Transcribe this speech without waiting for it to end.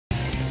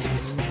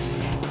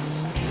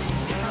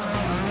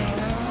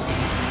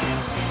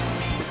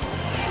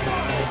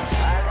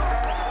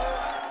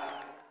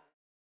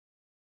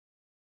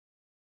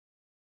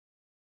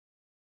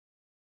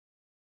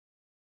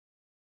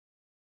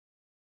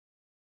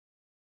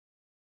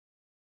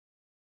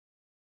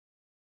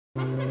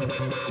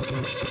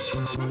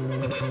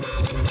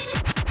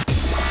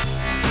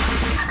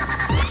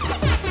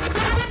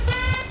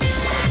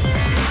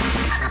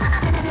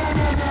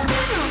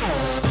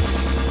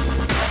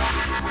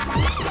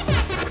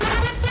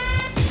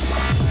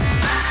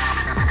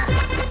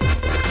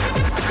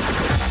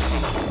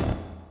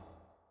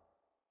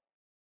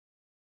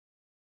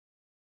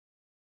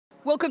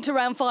Welcome to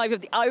round 5 of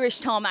the Irish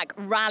Tarmac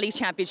Rally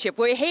Championship.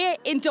 We're here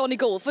in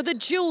Donegal for the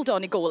dual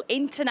Donegal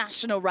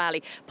International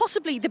Rally,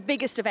 possibly the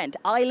biggest event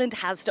Ireland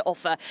has to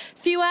offer.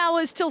 Few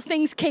hours till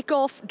things kick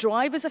off.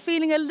 Drivers are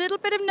feeling a little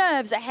bit of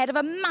nerves ahead of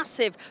a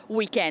massive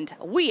weekend.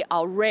 We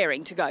are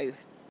raring to go.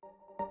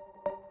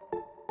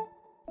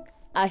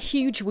 A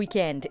huge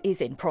weekend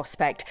is in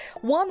prospect,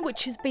 one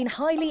which has been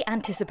highly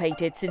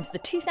anticipated since the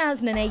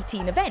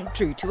 2018 event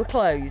drew to a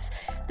close.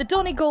 The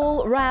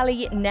Donegal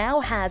Rally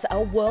now has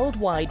a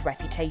worldwide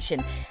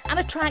reputation and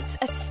attracts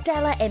a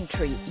stellar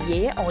entry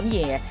year on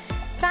year.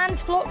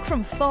 Fans flock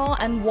from far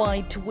and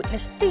wide to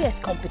witness fierce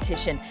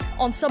competition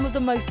on some of the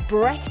most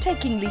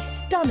breathtakingly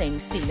stunning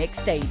scenic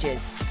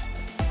stages.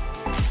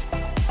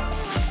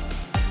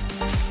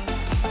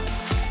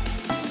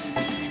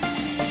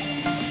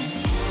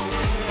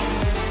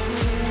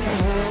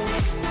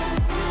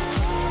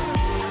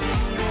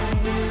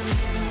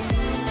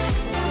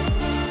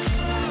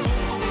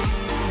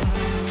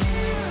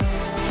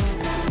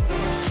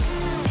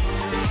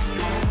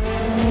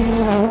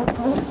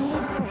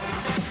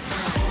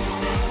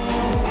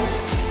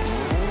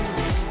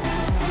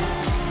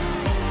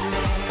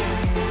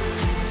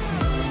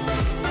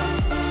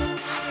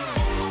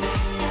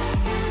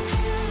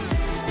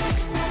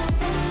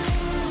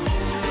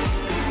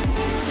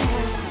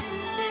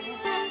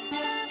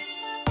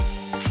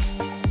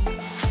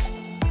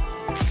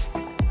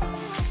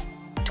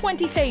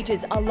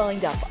 Stages are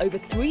lined up over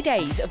 3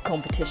 days of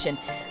competition,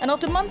 and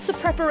after months of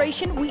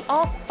preparation we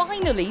are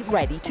finally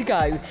ready to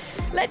go.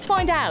 Let's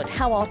find out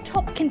how our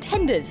top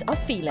contenders are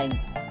feeling.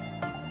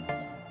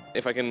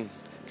 If I can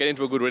get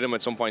into a good rhythm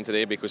at some point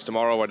today, because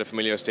tomorrow are the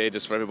familiar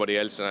stages for everybody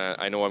else, and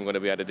I know I'm going to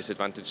be at a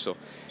disadvantage, so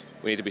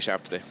we need to be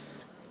sharp today.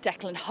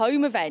 Declan,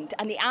 home event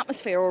and the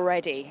atmosphere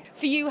already.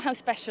 For you, how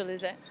special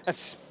is it?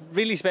 It's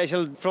really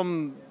special.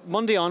 From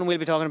Monday on, we'll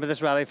be talking about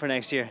this rally for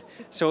next year.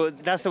 So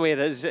that's the way it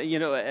is. You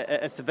know,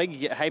 it's the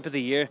big hype of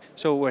the year.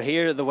 So we're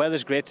here, the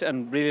weather's great,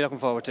 and really looking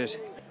forward to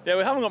it. Yeah,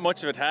 we haven't got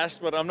much of a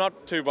test, but I'm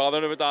not too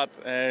bothered about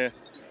that.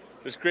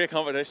 There's great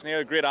competition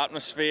here, great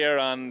atmosphere,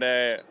 and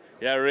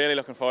yeah, really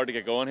looking forward to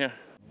get going here.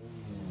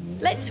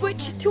 Let's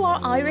switch to our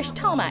Irish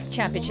Tarmac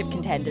Championship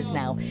contenders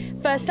now.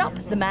 First up,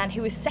 the man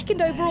who is second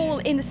overall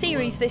in the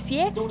series this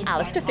year,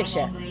 Alastair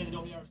Fisher.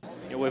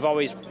 We've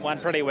always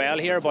went pretty well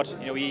here, but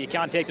you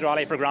can't take the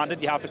rally for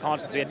granted. You have to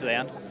concentrate to the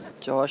end.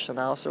 Josh and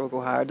Alastair will go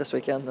hard this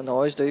weekend, and they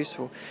always do.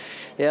 So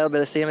yeah, it'll be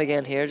the same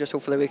again here. Just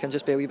hopefully we can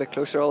just be a wee bit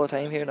closer all the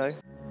time here now.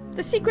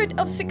 The secret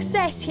of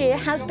success here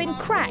has been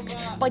cracked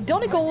by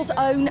Donegal's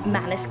own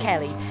Manus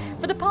Kelly.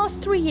 For the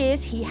past 3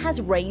 years, he has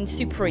reigned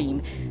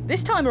supreme.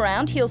 This time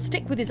around, he'll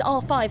stick with his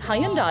R5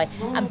 Hyundai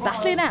and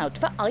battle it out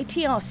for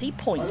ITRC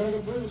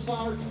points.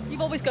 You've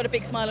always got a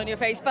big smile on your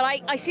face, but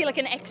I see like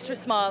an extra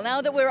smile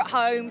now that we're at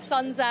home,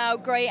 sun's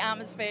out, great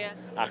atmosphere.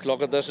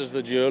 Look, this is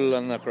the jewel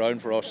and the crown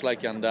for us,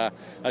 and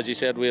as you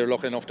said, we're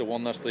lucky enough to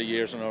win this 3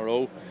 years in a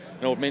row.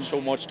 It means so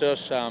much to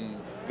us,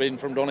 being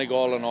from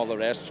Donegal and all the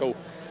rest. So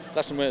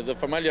listen, we're the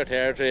familiar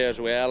territory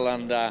as well,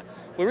 and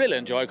we really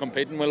enjoy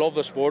competing. We love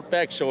the sport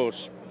back, so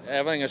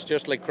everything is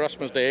just like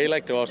Christmas Day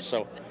to us.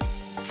 So.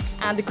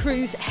 And the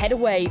crews head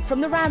away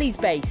from the rally's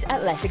base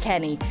at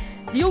Letterkenny.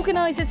 The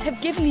organisers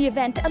have given the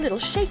event a little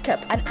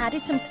shake-up and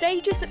added some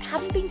stages that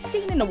haven't been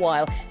seen in a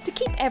while to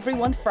keep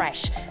everyone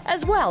fresh,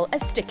 as well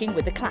as sticking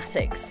with the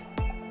classics.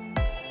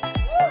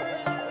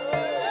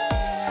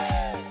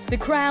 The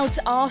crowds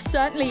are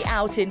certainly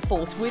out in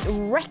force, with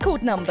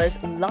record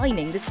numbers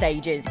lining the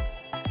stages.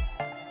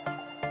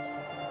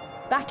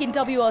 Back in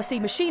WRC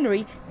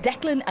machinery,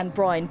 Declan and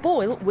Brian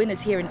Boyle,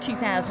 winners here in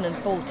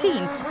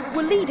 2014,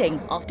 were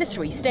leading after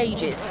 3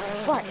 stages,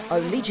 but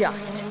only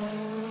just.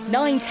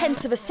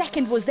 9/10 of a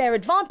second was their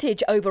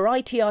advantage over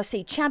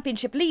ITRC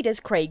Championship leaders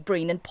Craig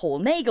Breen and Paul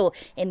Nagel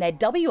in their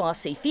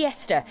WRC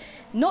Fiesta.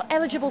 Not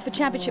eligible for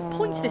championship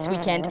points this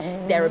weekend,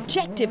 their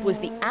objective was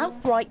the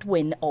outright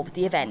win of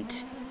the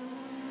event.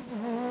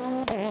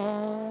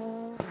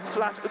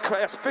 Flat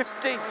crest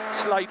 50,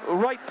 slide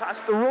right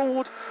past the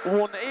road,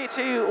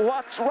 180,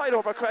 watch right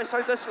over crest,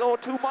 side the slow,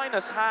 2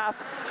 minus half,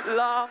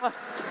 long,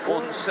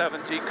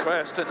 170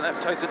 crest and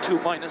left side the 2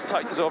 minus,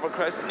 tightens over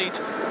crest, neat,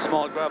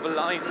 small gravel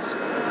lines,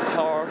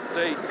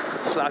 30,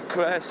 flat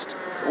crest,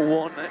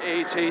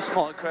 180,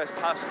 small crest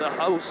past the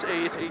house,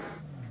 80.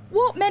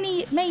 What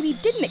many maybe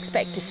didn't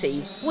expect to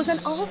see was an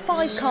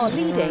R5 car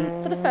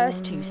leading for the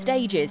first 2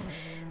 stages.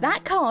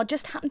 That car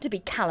just happened to be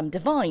Callum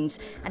Devine's,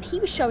 and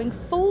he was showing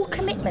full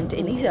commitment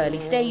in these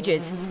early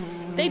stages.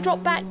 They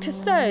dropped back to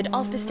 3rd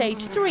after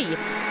stage 3,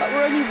 but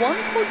were only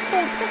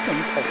 1.4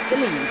 seconds off the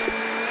lead.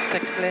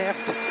 6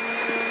 left,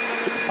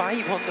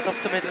 500 up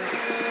the middle.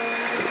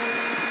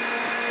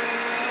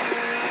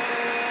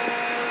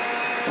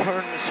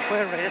 turn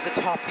square right at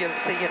the top, you'll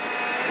see it.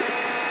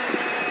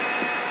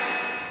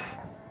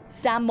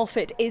 Sam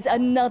Moffat is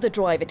another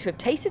driver to have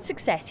tasted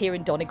success here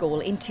in Donegal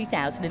in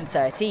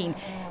 2013.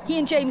 He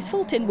and James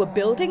Fulton were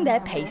building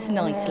their pace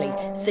nicely,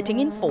 sitting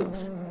in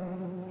fourth.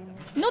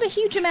 Not a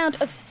huge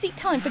amount of seat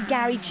time for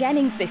Garry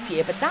Jennings this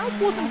year, but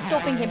that wasn't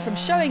stopping him from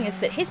showing us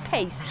that his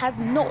pace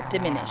has not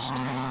diminished.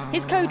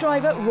 His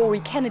co-driver, Rory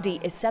Kennedy,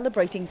 is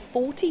celebrating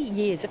 40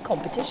 years of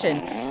competition,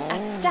 a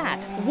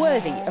stat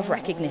worthy of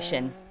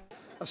recognition.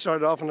 I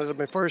started off and I did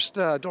my first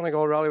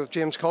Donegal Rally with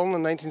James Cullen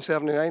in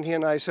 1979. He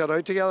and I set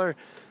out together,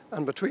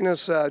 and between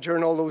us,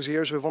 during all those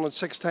years, we've won it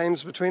 6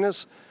 times between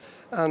us.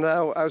 And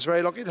I was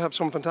very lucky to have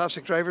some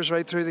fantastic drivers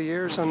right through the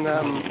years, and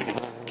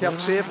kept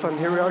safe, and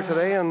here we are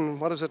today, and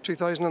what is it,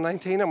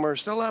 2019, and we're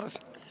still at it.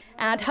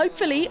 And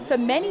hopefully for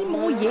many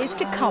more years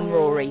to come,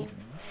 Rory.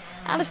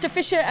 Alastair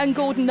Fisher and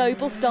Gordon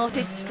Noble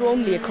started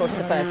strongly across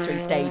the first 3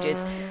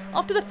 stages.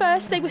 After the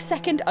first, they were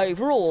second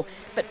overall,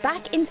 but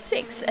back in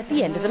 6th at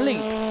the end of the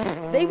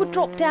loop. They would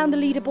drop down the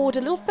leaderboard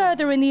a little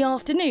further in the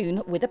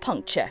afternoon with a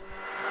puncture.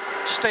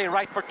 Stay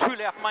right for 2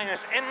 left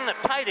minus in the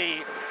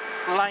tidy.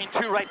 Line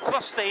 2 right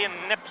plus stay in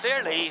nips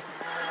early.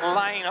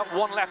 Line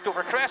 1 left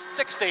over crest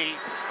 60.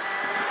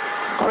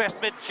 Crest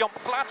mid jump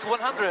flat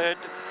 100.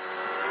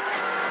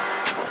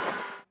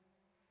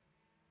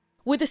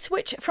 With a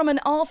switch from an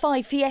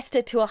R5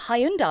 Fiesta to a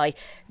Hyundai,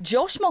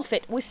 Josh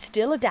Moffat was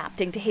still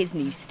adapting to his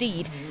new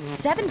steed,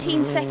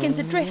 17 seconds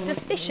adrift of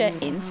Fisher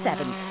in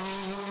 7th.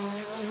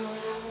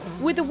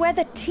 With the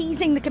weather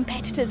teasing the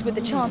competitors with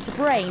the chance of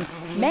rain,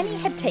 many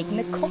had taken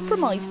a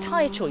compromised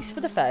tyre choice for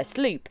the first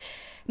loop.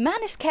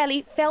 Manus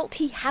Kelly felt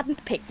he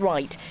hadn't picked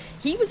right.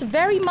 He was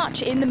very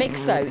much in the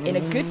mix though, in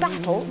a good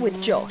battle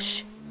with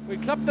Josh. We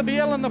clipped the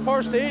bail in the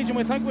first stage and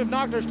we think we've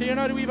knocked our steering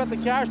out a wee bit. The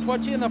car's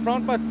twitchy in the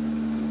front, but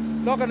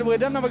look, we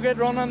didn't have a great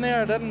run in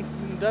there.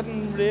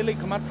 Didn't really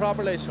come out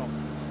properly, so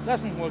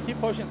listen, we'll keep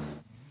pushing.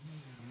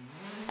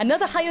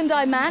 Another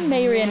Hyundai man,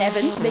 Merion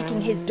Evans,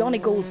 making his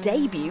Donegal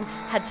debut,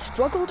 had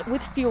struggled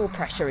with fuel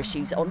pressure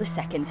issues on the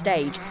second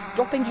stage,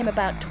 dropping him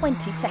about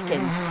 20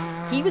 seconds.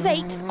 He was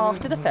 8th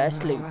after the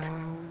first loop.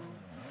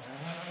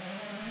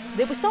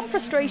 There were some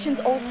frustrations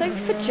also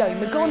for Joe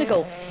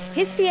McGonigal.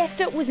 His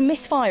Fiesta was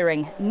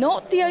misfiring,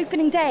 not the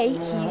opening day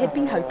he had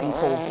been hoping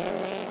for.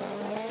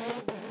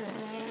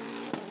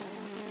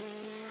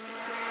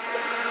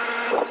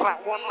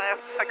 Flat 1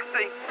 left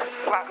 60,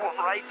 flat 1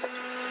 right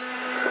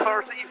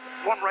 30,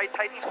 1 right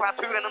tightens, flat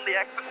 2 in on the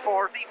exit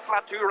 40,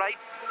 flat 2 right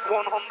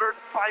 100,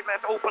 5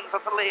 left opens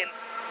at the lane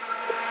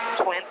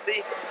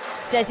 20.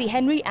 Desi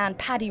Henry and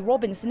Paddy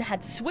Robinson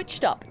had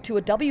switched up to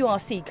a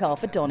WRC car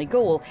for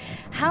Donegal.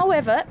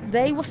 However,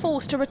 they were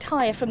forced to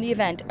retire from the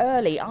event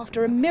early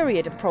after a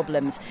myriad of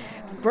problems.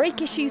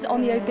 Brake issues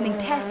on the opening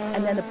tests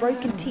and then a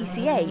broken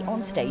TCA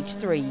on stage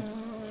 3.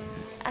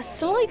 A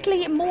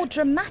slightly more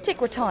dramatic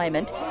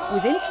retirement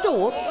was in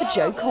store for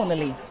Joe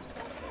Connolly.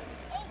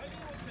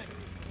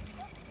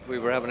 We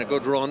were having a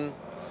good run.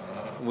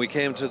 We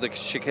came to the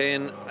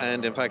chicane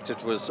and in fact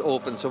it was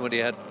open, somebody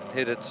had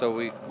hit it, so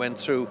we went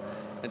through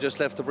and just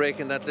left the brake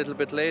in that little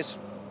bit late.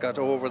 Got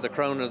over the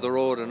crown of the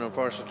road and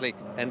unfortunately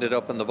ended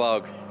up in the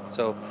bog.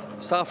 So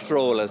soft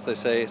roll, as they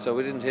say, so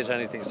we didn't hit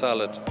anything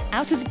solid.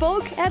 Out of the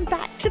bog and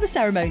back to the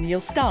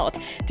ceremonial start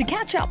to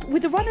catch up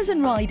with the runners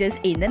and riders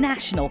in the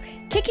National,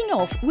 kicking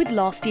off with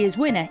last year's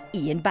winner,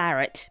 Ian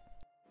Barrett.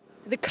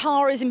 The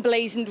car is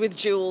emblazoned with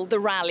Jewel, the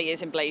rally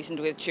is emblazoned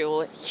with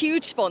Jewel.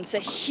 Huge sponsor,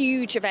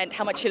 huge event.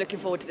 How much are you looking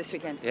forward to this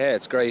weekend? Yeah,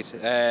 it's great.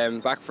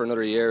 Back for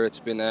another year. It's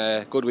been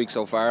a good week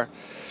so far.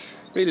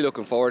 Really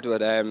looking forward to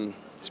it.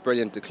 It's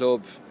brilliant. The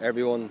club,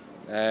 everyone,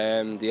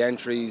 the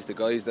entries, the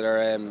guys that are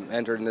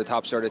entered in the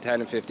top sort of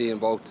 10 and 15 in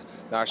both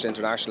national and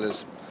international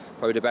is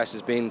probably the best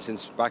it's been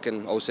since back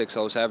in 06,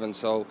 07.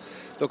 So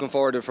looking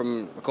forward to it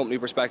from a company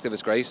perspective,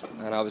 it's great.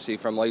 And obviously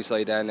from my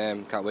side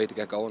then, can't wait to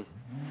get going.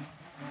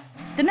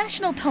 The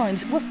national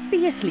times were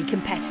fiercely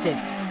competitive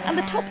and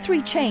the top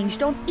 3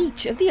 changed on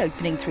each of the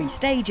opening 3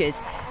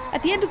 stages.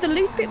 At the end of the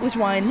loop it was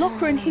Ryan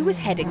Loughran who was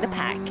heading the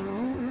pack.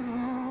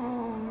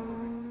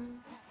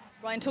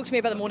 Ryan, talk to me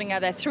about the morning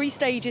out there. 3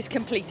 stages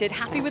completed.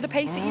 Happy with the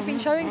pace that you've been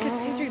showing? Because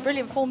it seems to be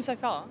brilliant form so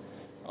far.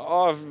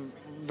 Oh,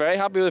 very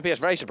happy with the pace.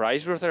 Very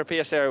surprised with our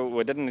pace there.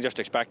 We didn't just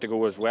expect to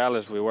go as well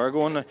as we were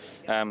going.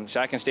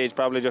 Second stage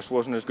probably just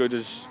wasn't as good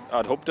as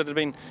I'd hoped it had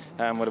been.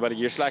 With a bit of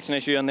gear selection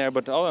issue in there.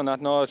 But other than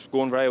that, no, it's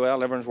going very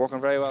well. Everyone's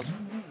working very well.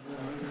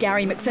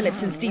 Gary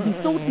McPhillips and Stephen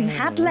Thornton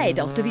had led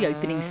after the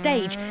opening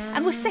stage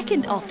and were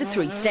second after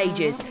 3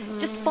 stages.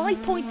 Just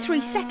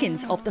 5.3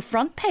 seconds off the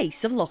front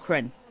pace of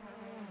Loughran.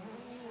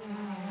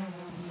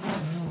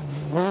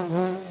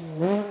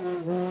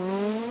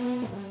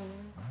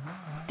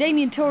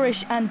 Damien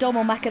Tourish and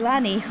Domo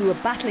Makalani, who are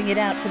battling it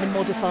out for the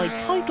modified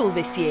title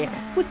this year,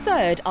 were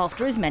third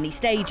after as many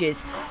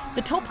stages.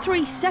 The top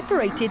 3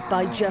 separated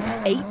by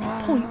just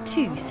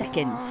 8.2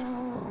 seconds.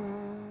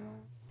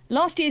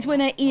 Last year's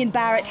winner Ian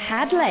Barrett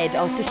had led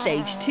after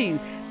stage 2,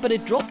 but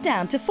had dropped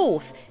down to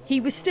 4th. He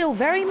was still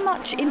very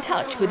much in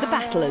touch with the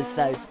battlers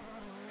though.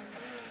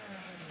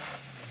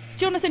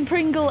 Jonathan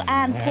Pringle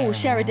and Paul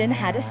Sheridan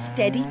had a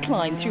steady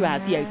climb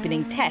throughout the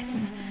opening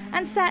tests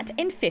and sat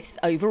in 5th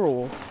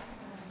overall.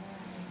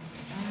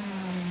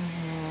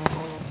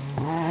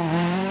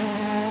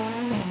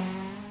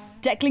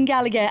 Declan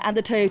Gallagher and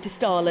the Toyota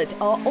Starlet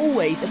are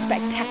always a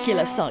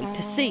spectacular sight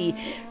to see,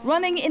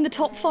 running in the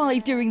top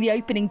 5 during the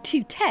opening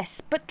 2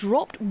 tests, but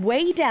dropped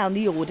way down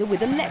the order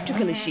with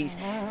electrical issues,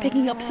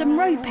 picking up some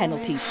road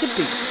penalties to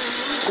boot.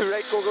 2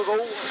 right, go, go,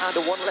 go, and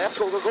a 1 left,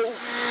 go, go, go.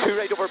 2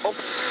 right over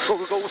bumps, go,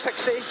 go, go,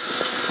 60.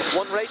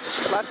 1 right,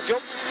 flat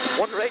jump,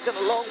 1 right and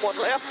a long 1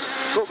 left,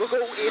 go, go,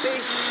 go, 80.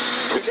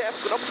 2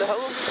 left, going up the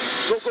hill,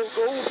 go, go,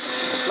 go,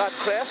 flat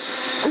crest,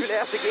 2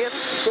 left again,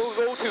 go,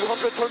 go,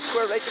 200, turn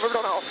square right, give a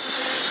run off.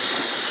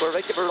 Square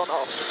right, give a run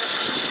off.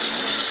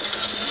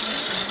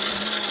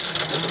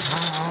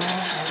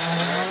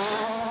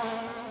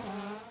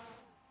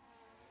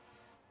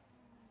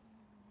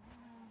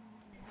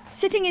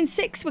 Sitting in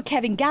 6th were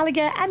Kevin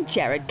Gallagher and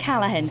Jared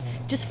Callahan,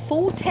 just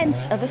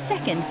 0.4 of a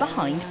second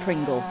behind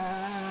Pringle.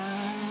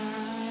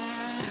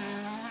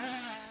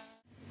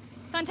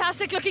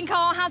 Fantastic looking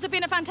car. Has it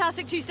been a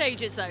fantastic 2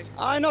 stages though?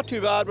 Not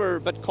too bad. We're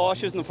a bit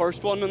cautious in the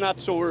first one and that,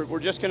 so we're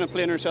just kind of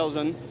playing ourselves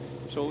in.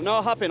 So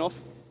no, happy enough.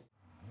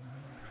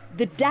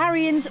 The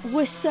Darians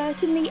were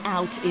certainly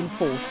out in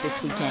force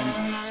this weekend.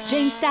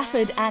 James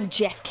Stafford and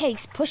Jeff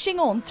Case pushing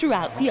on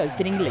throughout the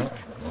opening loop.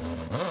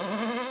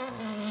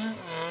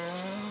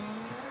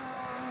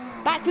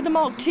 Back with the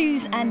Mark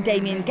IIs, and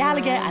Damien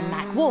Gallagher and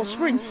Mac Walsh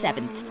were in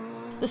 7th.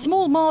 The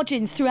small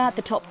margins throughout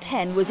the top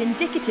 10 was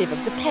indicative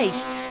of the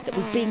pace that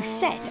was being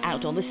set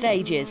out on the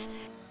stages.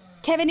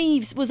 Kevin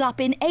Eves was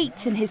up in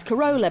 8th in his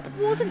Corolla, but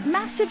wasn't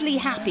massively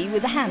happy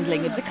with the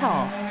handling of the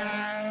car.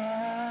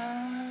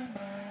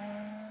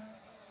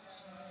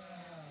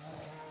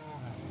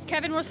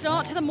 Kevin, we'll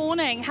start to the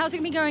morning. How's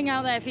it been going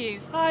out there for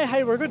you?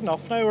 Hi, we're good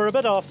enough now. We're a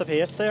bit off the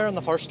pace there in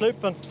the first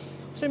loop and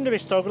seem to be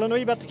struggling a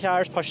wee bit. The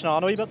car's pushing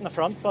on a wee bit in the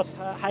front, but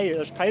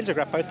there's piles of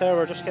grip out there.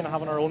 We're just kind of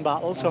having our own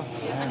battle. So.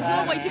 And there's a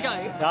long way to go.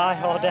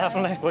 Oh,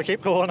 definitely. We'll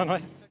keep going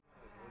anyway.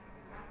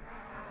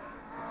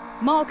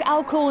 Mark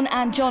Alcorn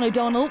and John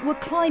O'Donnell were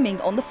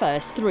climbing on the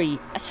first 3.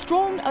 A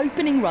strong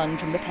opening run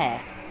from the pair.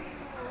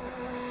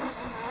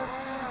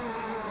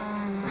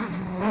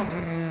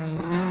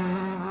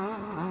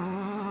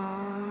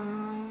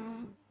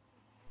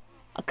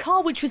 A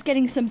car which was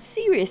getting some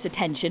serious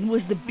attention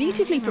was the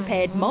beautifully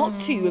prepared Mark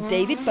II of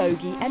David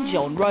Bogie and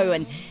John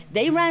Rowan.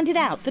 They rounded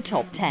out the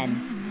top 10.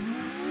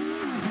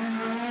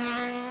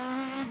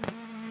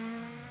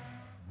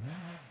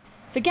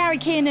 For Gary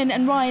Kiernan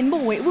and Ryan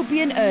Moore, it would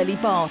be an early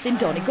bath in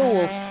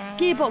Donegal.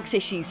 Gearbox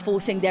issues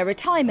forcing their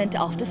retirement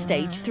after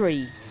stage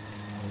 3.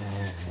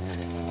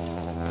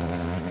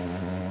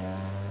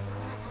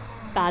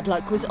 Bad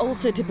luck was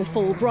also to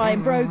befall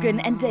Brian Brogan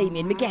and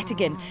Damien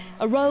McGettigan,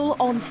 a roll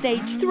on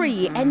stage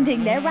 3,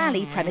 ending their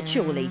rally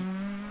prematurely.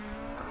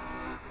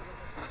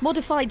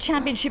 Modified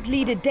championship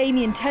leader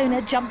Damien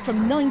Toner jumped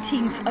from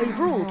 19th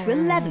overall to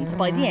 11th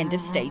by the end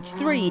of stage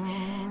 3.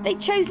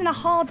 They'd chosen a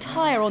hard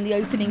tyre on the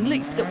opening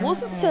loop that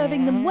wasn't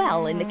serving them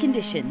well in the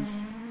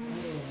conditions.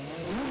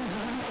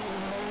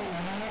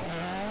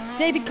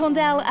 David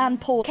Condell and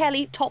Paul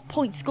Kelly, top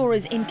point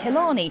scorers in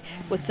Killarney,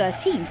 were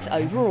 13th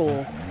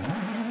overall.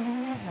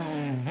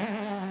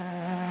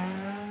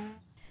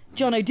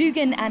 John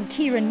O'Dugan and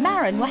Kieran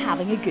Marin were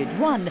having a good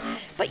run,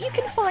 but you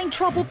can find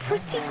trouble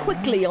pretty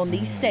quickly on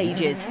these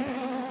stages. Into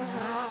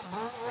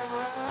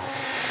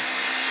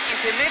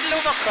middle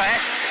of a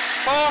crest,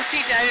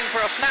 40 down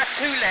for a flat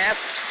 2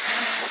 left,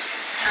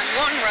 and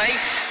 1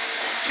 right,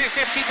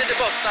 250 to the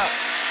bus stop.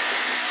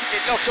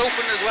 It looks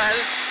open as well.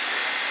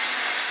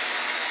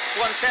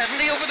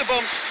 170 over the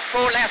bumps, 4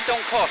 left,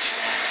 don't cut.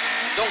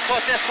 Don't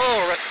cut this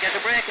 4, get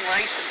a braking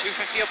right, and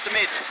 250 up the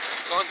mid.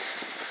 Go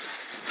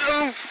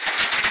on.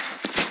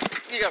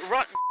 You got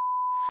rotten.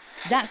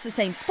 That's the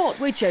same spot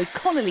where Joe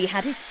Connolly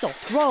had his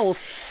soft roll.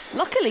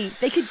 Luckily,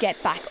 they could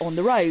get back on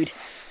the road.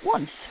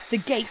 Once, the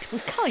gate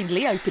was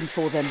kindly opened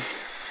for them.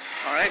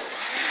 All right,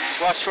 just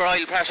watch for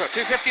oil pressure.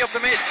 250 up the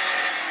mid.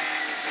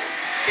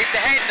 Keep the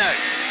head now.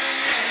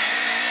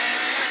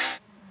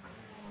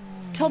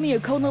 Tommy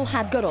O'Connell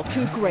had got off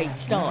to a great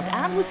start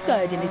and was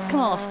 3rd in his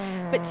class,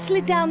 but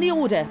slid down the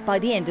order by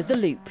the end of the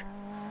loop.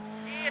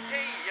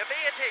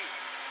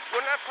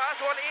 1 left past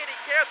 180,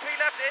 clear,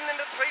 3 left in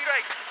into 3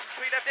 right,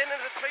 3 left in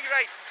into 3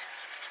 right,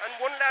 and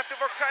 1 left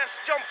over crest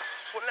jump,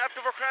 1 left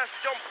over crest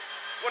jump,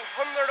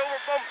 100 over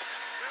bumps,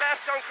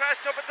 left on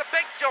crest jump, it's a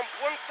big jump,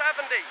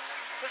 170,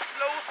 the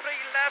slow 3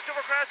 left over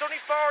crest, only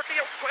 40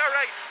 on square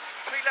right,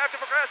 3 left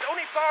over crest,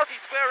 only 40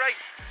 square right.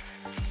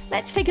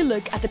 Let's take a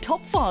look at the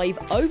top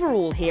 5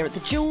 overall here at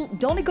the dual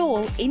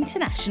Donegal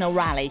International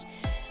Rally.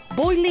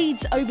 Boyle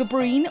leads over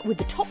Breen with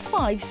the top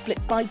 5 split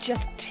by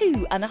just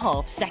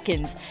 2.5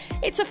 seconds.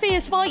 It's a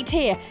fierce fight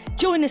here.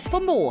 Join us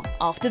for more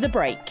after the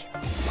break.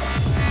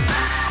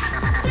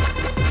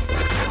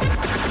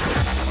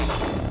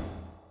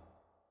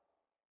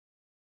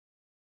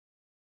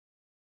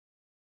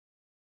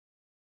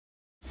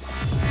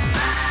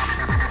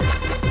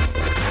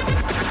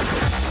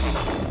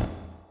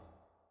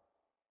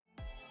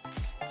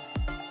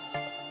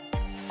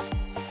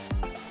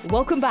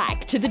 Welcome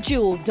back to the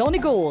dual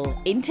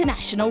Donegal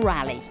International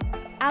Rally.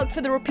 Out for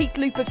the repeat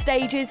loop of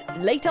stages,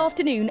 late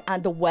afternoon,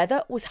 and the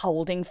weather was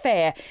holding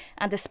fair,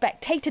 and the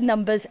spectator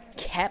numbers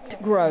kept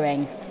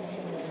growing.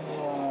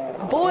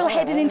 Boyle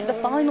headed into the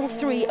final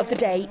three of the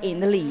day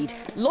in the lead,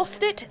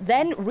 lost it,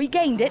 then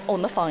regained it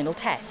on the final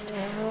test.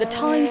 The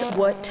times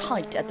were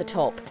tight at the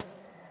top.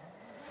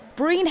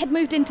 Breen had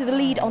moved into the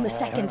lead on the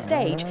second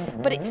stage,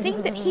 but it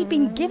seemed that he'd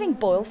been giving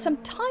Boyle some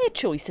tyre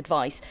choice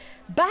advice.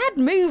 Bad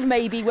move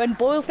maybe when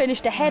Boyle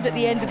finished ahead at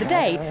the end of the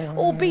day,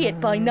 albeit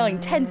by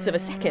 9/10 of a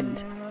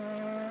second.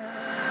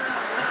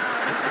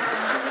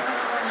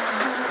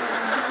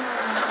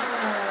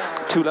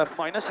 Two left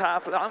minus,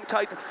 half long,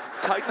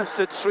 tightness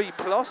to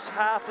 3+,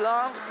 half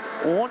long,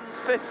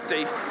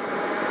 150.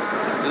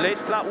 Late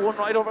flat 1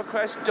 right over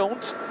crest,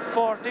 don't.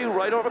 40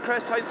 right over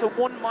crest, tightens to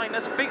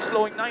 1-, big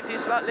slowing 90,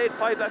 flat late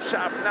 5 left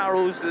sharp,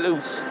 narrows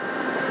loose.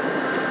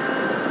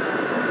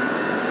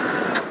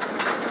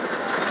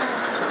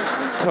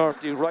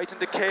 30 right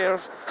into care,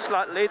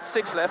 slat late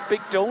 6 left,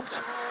 big don't.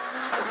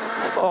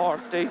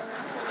 40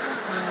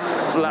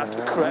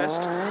 flat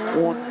crest,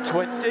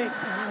 120.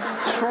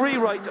 3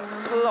 right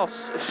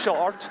plus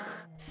short.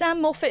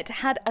 Sam Moffat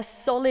had a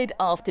solid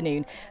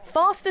afternoon.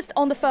 Fastest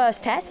on the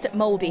first test at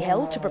Mouldy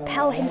Hill to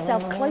propel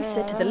himself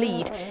closer to the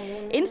lead.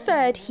 In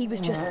third, he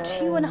was just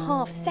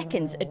 2.5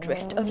 seconds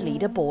adrift of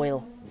leader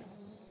Boyle.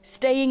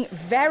 Staying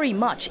very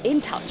much in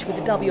touch with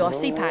the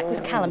WRC pack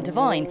was Callum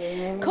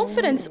Devine.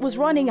 Confidence was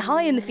running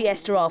high in the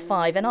Fiesta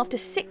R5, and after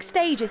 6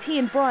 stages he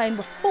and Brian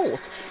were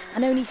fourth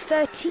and only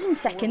 13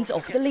 seconds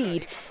off the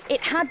lead.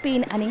 It had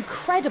been an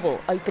incredible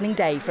opening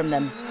day from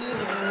them.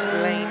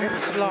 Lane,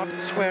 slot,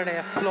 square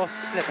left, plus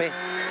slippy.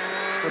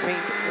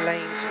 Repeat,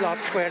 lane, slot,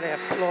 square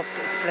left, plus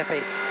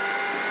slippy.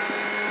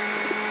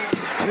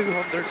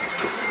 200.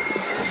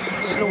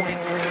 Slowing.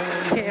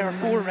 Care,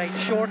 4 right,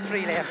 short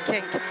 3 left,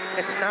 kink.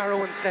 It's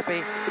narrow and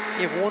slippy.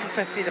 You have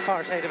 150 the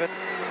far side of it.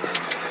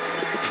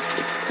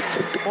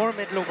 4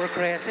 middle over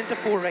crest, into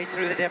 4 right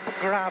through the dip,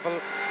 gravel,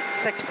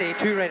 60,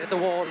 2 right at the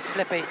wall,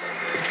 slippy.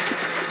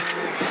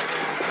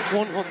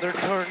 100,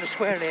 turn,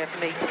 square left,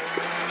 meet.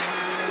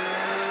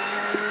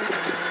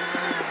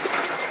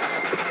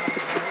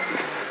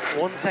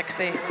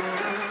 160.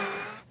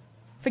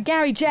 For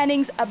Garry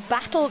Jennings, a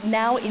battle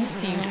now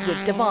ensued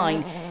with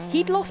Devine.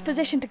 He'd lost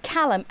position to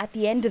Callum at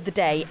the end of the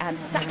day, and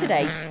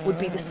Saturday would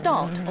be the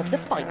start of the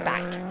fight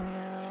back.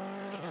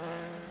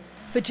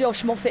 For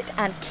Josh Moffat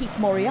and Keith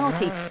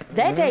Moriarty,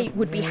 their day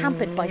would be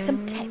hampered by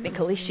some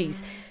technical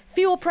issues.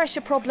 Fuel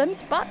pressure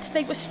problems, but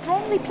they were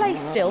strongly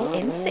placed still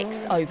in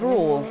 6th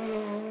overall.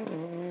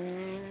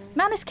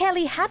 Manus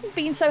Kelly hadn't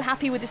been so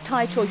happy with his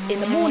tyre choice in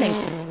the morning,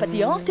 but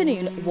the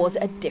afternoon was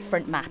a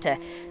different matter.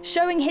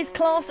 Showing his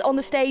class on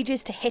the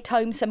stages to hit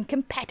home some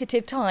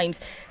competitive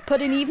times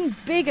put an even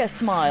bigger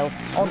smile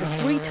on the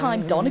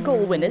 3-time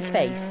Donegal winner's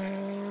face.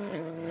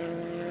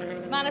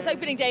 Manus,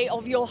 opening day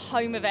of your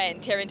home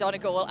event here in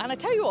Donegal, and I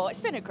tell you what, it's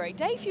been a great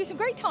day for you, some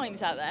great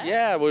times out there.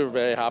 Yeah, we were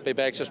very happy,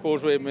 Bex. I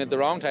suppose we made the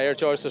wrong tyre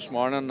choice this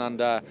morning,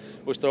 and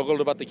we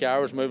struggled a bit. The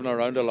car was moving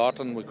around a lot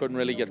and we couldn't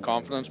really get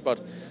confidence, but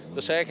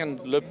the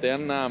second loop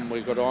then we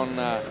got on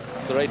the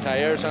right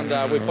tyres and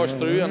we pushed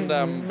through, and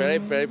very,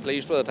 very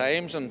pleased with the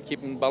times and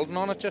keeping building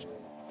on it just.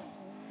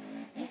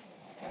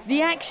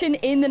 The action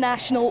in the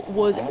National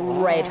was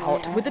red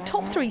hot, with the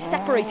top 3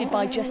 separated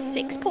by just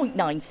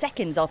 6.9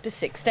 seconds after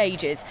 6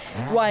 stages.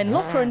 Ryan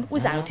Loughran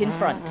was out in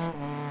front.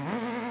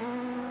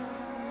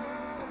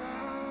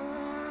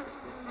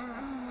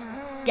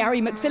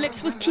 Gary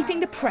McPhillips was keeping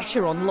the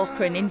pressure on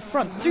Loughran in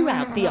front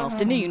throughout the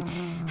afternoon.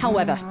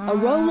 However, a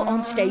roll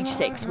on stage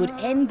 6 would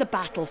end the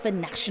battle for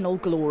national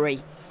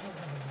glory.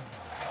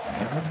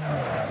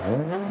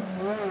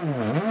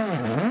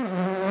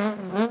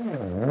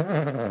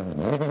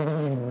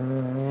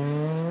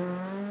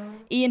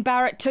 Ian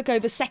Barrett took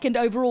over 2nd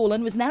overall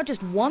and was now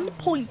just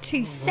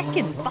 1.2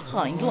 seconds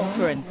behind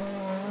Loughran.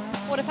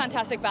 What a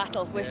fantastic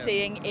battle we're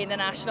seeing in the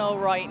National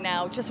right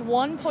now. Just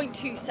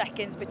 1.2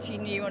 seconds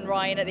between you and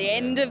Ryan at the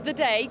end of the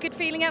day. Good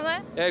feeling out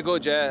there? Yeah,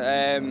 good,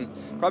 yeah.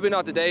 Probably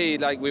not the day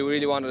like we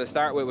really wanted to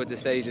start with the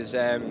stages.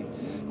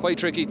 Quite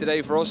tricky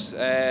today for us,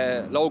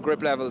 low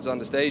grip levels on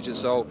the stages,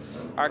 so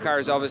our car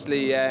is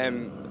obviously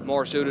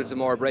more suited to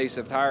more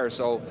abrasive tyres,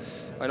 so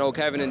I know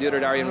Kevin and the other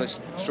Darian was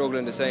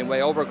struggling the same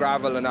way. Over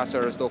gravel and that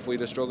sort of stuff, we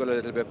just struggled a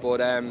little bit,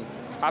 but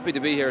happy to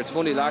be here. It's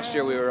funny, last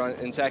year we were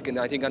in 2nd,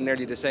 I think on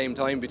nearly the same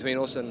time between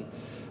us and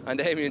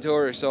Damien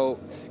Tourish, so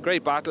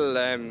great battle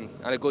and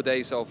a good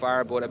day so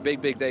far, but a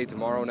big day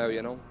tomorrow now,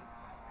 you know.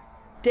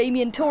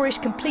 Damien Tourish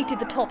completed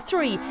the top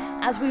 3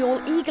 as we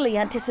all eagerly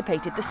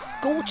anticipated the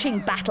scorching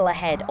battle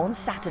ahead on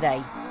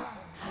Saturday.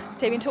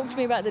 Damien, talk to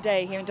me about the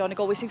day here in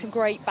Donegal. We're seeing some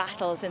great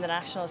battles in the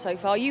National so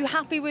far. Are you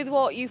happy with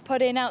what you've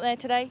put in out there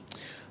today?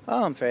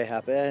 Oh, I'm very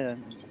happy. I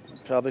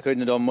probably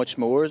couldn't have done much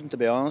more, to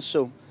be honest,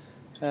 so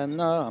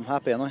no, I'm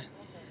happy anyway.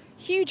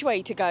 Huge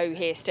way to go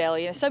here still,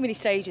 you know, so many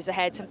stages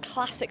ahead, some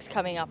classics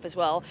coming up as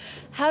well.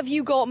 Have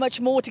you got much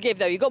more to give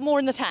though? You got more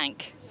in the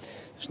tank?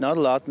 It's not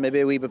a lot,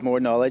 maybe a wee bit more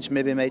knowledge,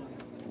 maybe might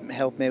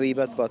help me a wee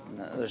bit, but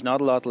there's not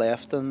a lot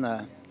left,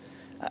 and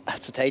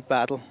it's a tight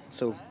battle.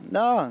 So,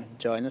 no, I'm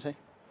enjoying it.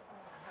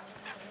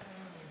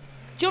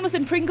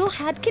 Jonathan Pringle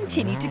had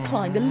continued to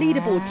climb the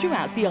leaderboard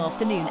throughout the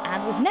afternoon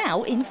and was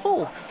now in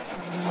 4th.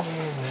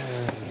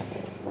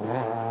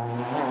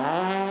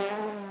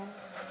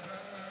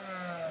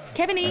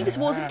 Kevin Eves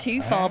wasn't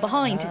too far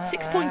behind,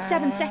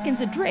 6.7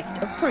 seconds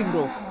adrift of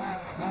Pringle.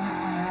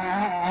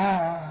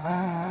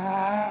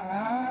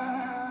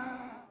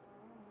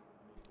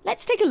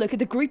 Let's take a look at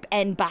the Group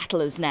N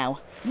battlers now.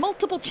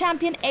 Multiple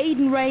champion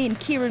Aidan Ray and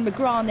Kieran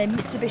McGrath in their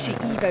Mitsubishi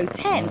Evo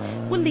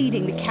 10 were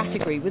leading the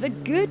category with a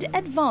good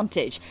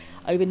advantage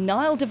over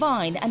Niall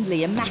Devine and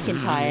Liam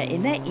McIntyre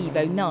in their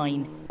Evo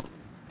 9.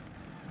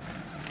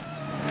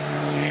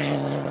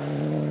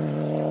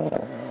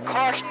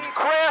 Caution,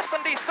 crest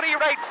and the 3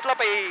 right,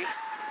 Sloppy.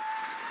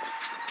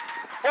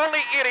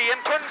 Only 80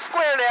 and turn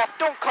square left,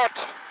 don't cut.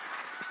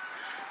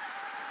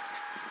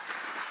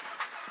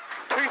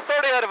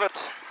 230 out of it.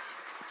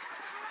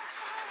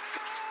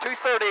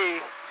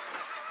 230.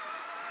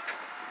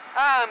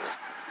 And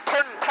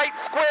turn tight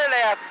square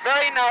left,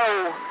 very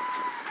narrow.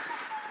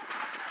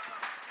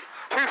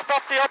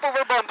 250 up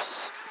over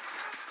bumps.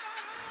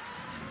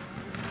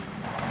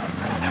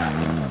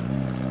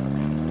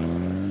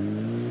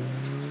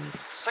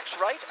 Six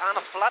right and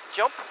a flat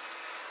jump.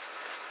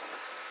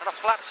 And a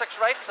flat 6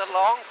 right, the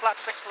long flat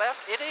 6 left,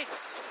 80.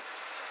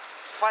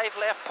 5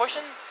 left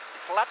pushing,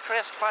 flat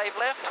crest 5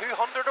 left,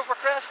 200 over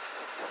crest.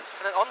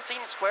 And an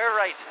unseen square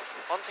right,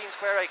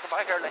 come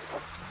back early.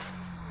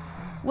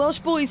 Welsh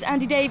boys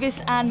Andy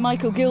Davis and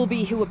Michael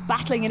Gilby, who were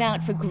battling it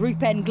out for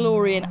Group N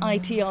glory in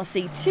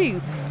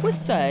ITRC2, were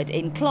 3rd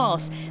in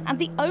class and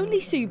the only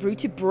Subaru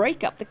to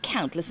break up the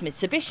countless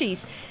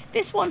Mitsubishis.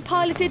 This one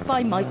piloted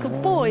by Michael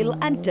Boyle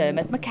and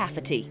Dermot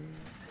McCafferty.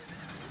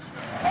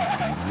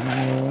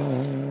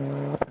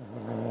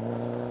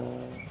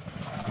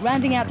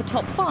 Rounding out the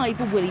top 5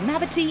 were Willie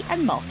Maverty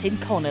and Martin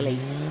Connolly.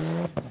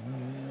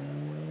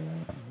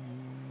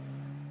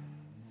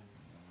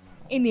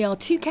 In the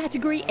R2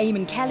 category,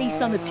 Eamon Kelly,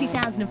 son of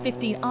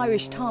 2015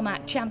 Irish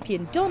tarmac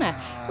champion Donagh,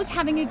 was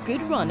having a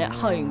good run at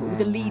home with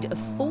a lead of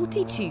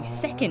 42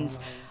 seconds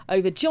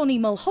over Johnny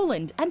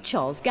Mulholland and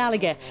Charles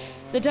Gallagher.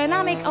 The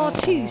dynamic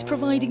R2s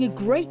providing a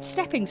great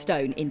stepping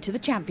stone into the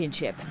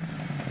championship.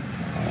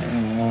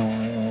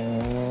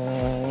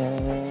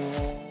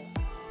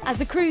 As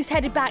the crews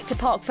headed back to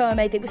Parc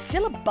Fermé, there was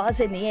still a buzz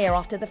in the air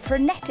after the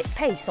frenetic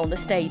pace on the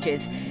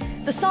stages.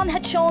 The sun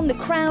had shone, the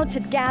crowds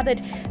had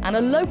gathered, and a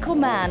local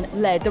man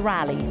led the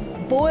rally.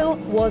 Boyle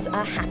was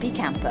a happy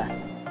camper.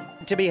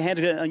 To be ahead,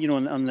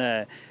 on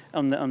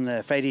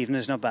the Friday evening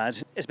is not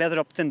bad. It's better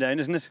up than down,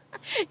 isn't it?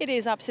 It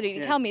is,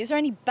 absolutely. Yeah. Tell me, is there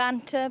any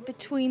banter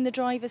between the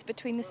drivers,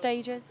 between the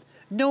stages?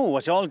 No,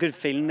 it's all good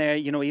feeling there.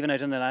 Even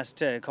out on the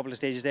last couple of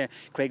stages there,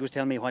 Craig was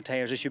telling me what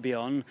tyres I should be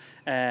on,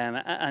 and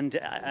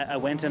I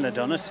went and I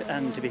done it.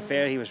 And to be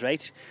fair, he was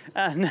right.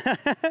 And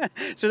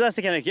so that's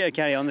the kind of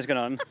carry on that's going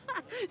on.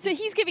 So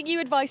he's giving you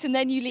advice and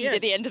then you lead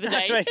at the end of the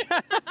day. That's right.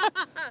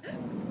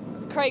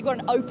 Craig, what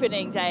an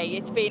opening day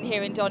it's been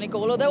here in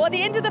Donegal. Although at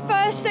the end of the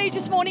first stage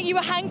this morning, you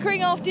were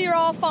hankering after your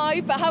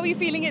R5, but how are you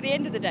feeling at the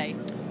end of the day?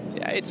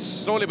 Yeah, it's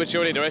slowly but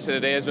surely the rest of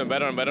the day has been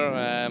better and better.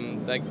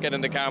 Like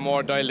getting the car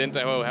more dialed into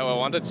how I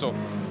wanted, so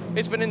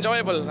it's been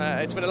enjoyable.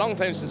 It's been a long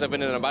time since I've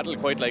been in a battle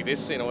quite like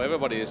this.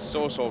 Everybody is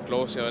so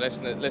close. Less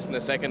than a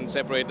second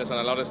separating us on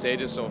a lot of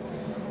stages, so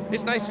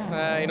it's nice.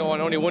 And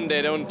only one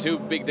day down, 2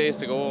 big days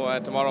to go,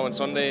 tomorrow and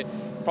Sunday.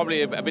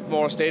 Probably a bit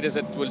more stages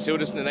that will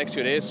suit us in the next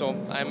few days. So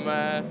I'm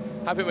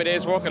happy with my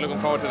day's work and looking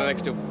forward to the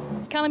next 2.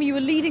 Callum, you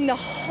were leading the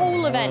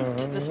whole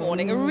event this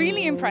morning. A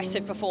really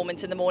impressive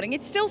performance in the morning.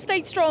 It still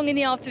stayed strong in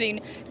the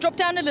afternoon. Dropped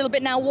down a little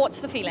bit now. What's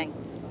the feeling?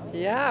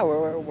 Yeah,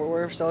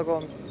 we're still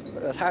going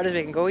as hard as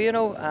we can go,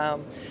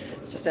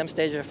 It's just them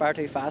stages are far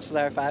too fast for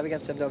the R5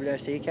 against some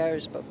WRC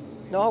cars. But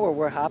no,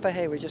 we're happy.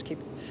 Hey, we just keep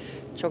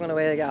chugging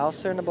away like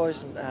Alastair and the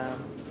boys.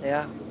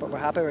 But we're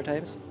happy with our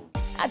times.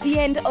 At the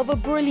end of a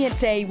brilliant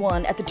day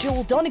one at the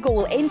dual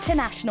Donegal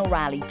International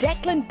Rally,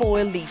 Decan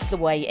Boyle leads the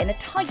way in a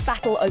tight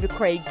battle over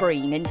Craig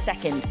Breen in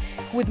 2nd,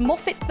 with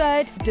Moffat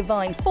 3rd,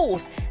 Devine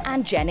 4th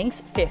and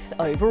Jennings 5th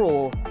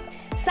overall.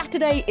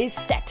 Saturday is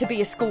set to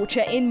be a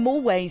scorcher in more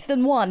ways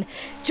than one.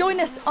 Join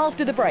us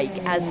after the break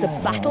as the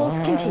battles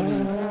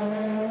continue.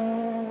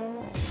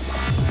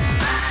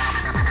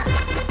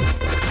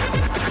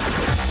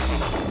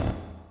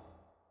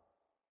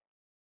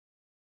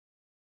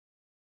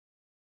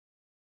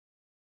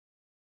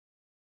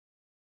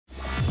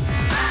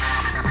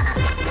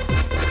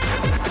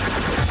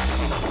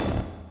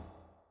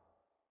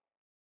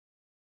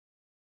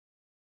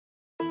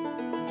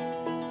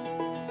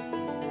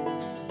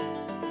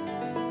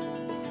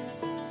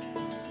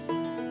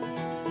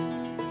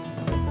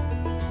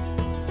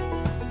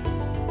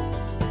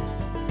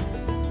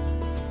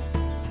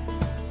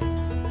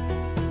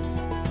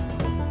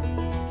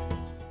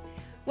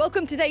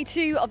 Welcome to day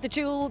 2 of the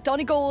dual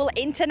Donegal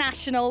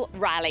International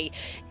Rally.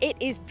 It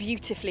is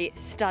beautifully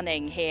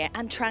stunning here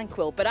and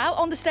tranquil, but out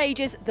on the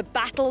stages, the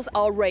battles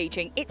are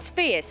raging. It's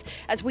fierce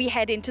as we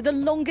head into the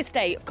longest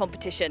day of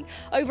competition.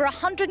 Over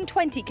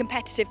 120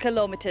 competitive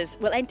kilometres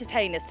will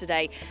entertain us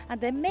today,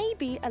 and there may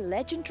be a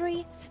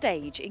legendary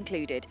stage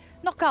included.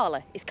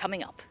 Knockala is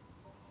coming up.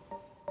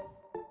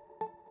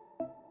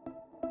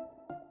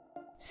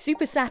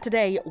 Super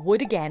Saturday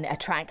would again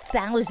attract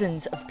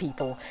thousands of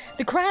people.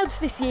 The crowds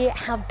this year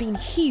have been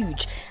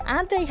huge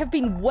and they have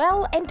been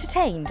well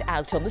entertained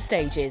out on the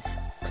stages,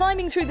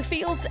 climbing through the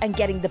fields and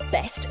getting the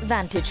best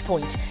vantage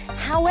point,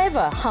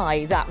 however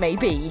high that may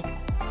be.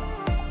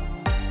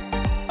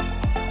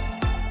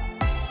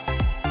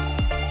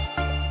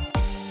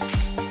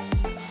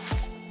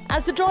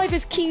 As the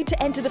drivers queued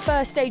to enter the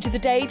first stage of the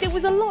day, there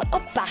was a lot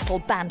of battle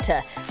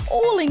banter,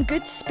 all in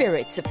good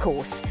spirits of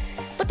course.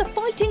 But the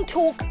fighting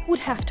talk would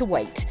have to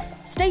wait.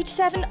 Stage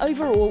 7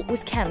 overall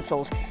was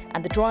cancelled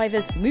and the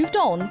drivers moved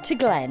on to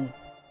Glen.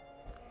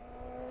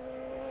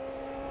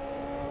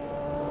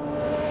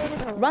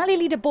 Rally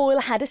leader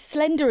Boyle had a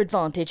slender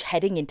advantage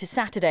heading into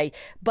Saturday,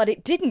 but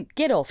it didn't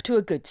get off to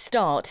a good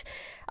start.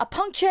 A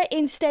puncture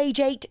in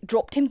stage 8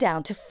 dropped him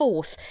down to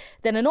 4th,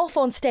 then an off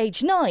on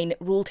stage 9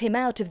 ruled him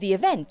out of the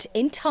event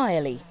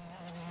entirely.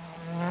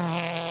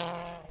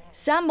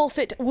 Sam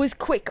Moffat was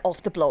quick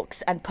off the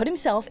blocks and put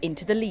himself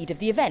into the lead of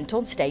the event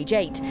on stage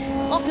 8.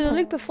 After the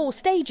loop of 4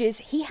 stages,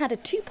 he had a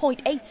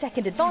 2.8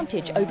 second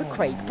advantage over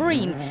Craig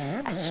Breen.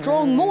 A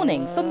strong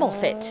morning for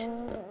Moffat.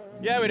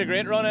 Yeah, we had a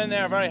great run in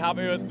there, very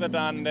happy with it,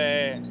 and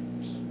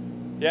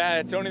yeah,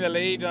 it's only the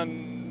lead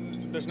and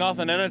there's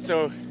nothing in it,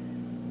 so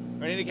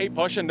we need to keep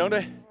pushing, don't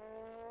we?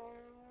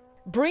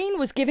 Breen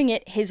was giving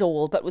it his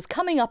all, but was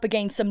coming up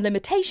against some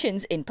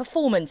limitations in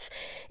performance.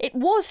 It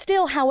was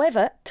still,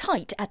 however,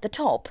 tight at the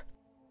top.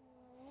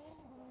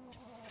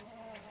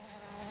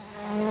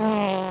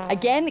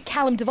 Again,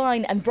 Callum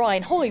Devine and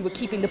Brian Hoy were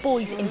keeping the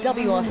boys in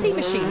WRC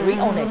machinery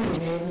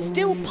honest,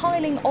 still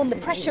piling on the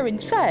pressure in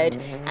 3rd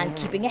and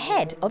keeping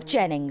ahead of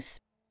Jennings.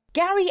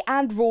 Gary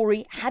and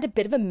Rory had a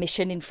bit of a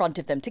mission in front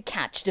of them to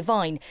catch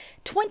Devine.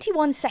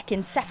 21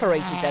 seconds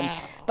separated them,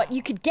 but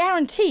you could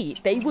guarantee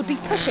they would be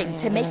pushing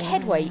to make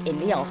headway in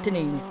the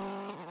afternoon.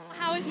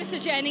 How is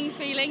Mr. Jennings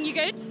feeling? You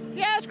good?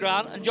 Yeah, it's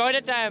grand. Enjoyed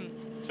it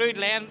through the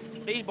lane.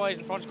 These boys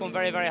in front's going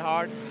very, very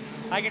hard.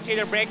 I can see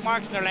their brake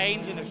marks and their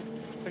lines, and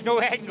there's no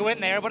way I can go in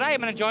there, but I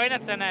am enjoying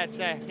it, and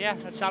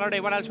it's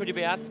Saturday. What else would you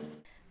be at?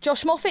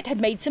 Josh Moffat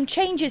had made some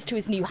changes to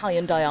his new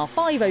Hyundai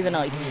R5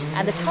 overnight,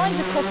 and the times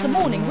across the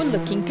morning were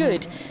looking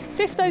good.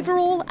 5th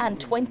overall and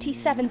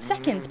 27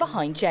 seconds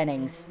behind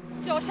Jennings.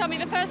 Josh, tell me,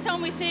 the first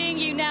time we're seeing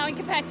you now in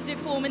competitive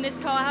form in this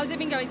car, how's it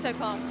been going so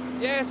far?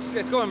 Yes,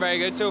 it's going very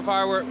good so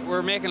far.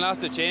 We're making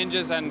lots of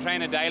changes and trying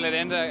to dial it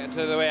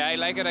into the way I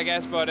like it, I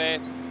guess, but yeah,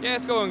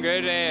 it's going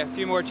good. A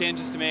few more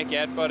changes to make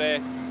yet, but yeah,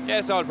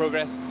 it's all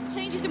progress.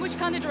 Changes in which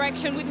kind of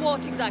direction, with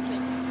what exactly?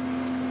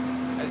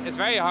 It's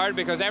very hard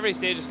because every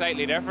stage is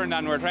slightly different,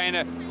 and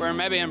we're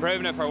maybe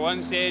improving it for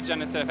one stage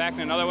and it's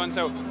affecting another one,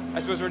 so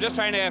I suppose we're just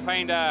trying to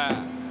find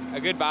a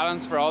good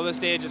balance for all the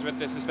stages with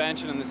the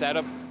suspension and the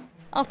setup.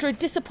 After a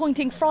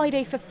disappointing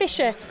Friday for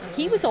Fisher,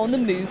 he was on the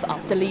move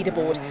up the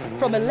leaderboard,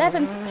 from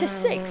 11th to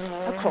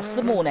 6th across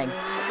the morning.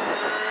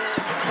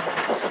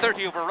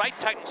 30 over right,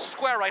 tightens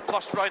square right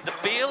plus round the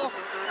bale,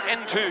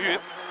 into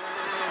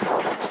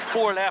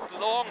 4 left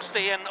long,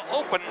 stay in,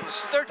 opens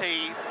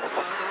 30,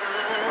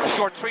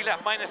 short 3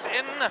 left minus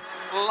in,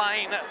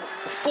 line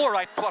 4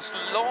 right plus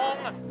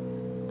long.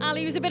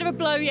 Ali, was a bit of a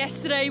blow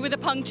yesterday with a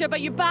puncture,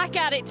 but you're back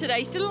at it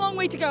today. Still a long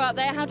way to go out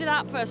there. How did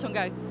that first one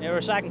go? Yeah, we're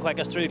second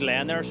quickest through the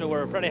lane there, so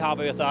we're pretty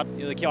happy with that.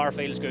 The car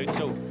feels good,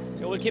 so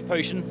we'll keep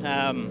pushing.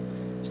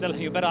 Still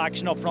a bit of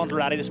action up front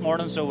already this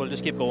morning, so we'll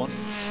just keep going.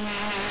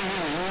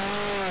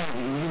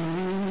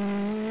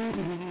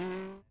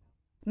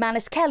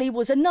 Manus Kelly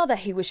was another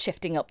who was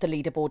shifting up the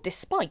leaderboard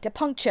despite a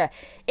puncture.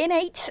 In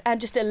 8th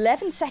and just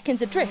 11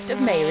 seconds adrift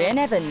of Merion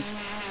Evans.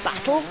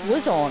 Battle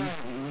was on.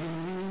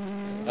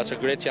 That's a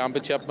great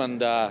championship and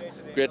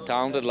great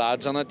talented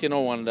lads in it,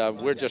 and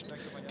we're just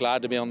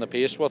glad to be on the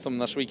pace with them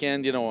this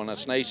weekend, and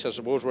it's nice. I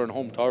suppose we're in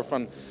home turf,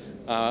 and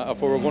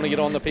if we were going to get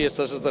on the pace,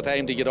 this is the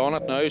time to get on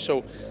it now,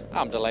 so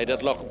I'm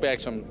delighted. Look,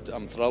 Bex,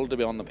 I'm thrilled to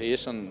be on the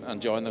pace and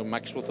enjoying the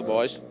mix with the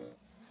boys.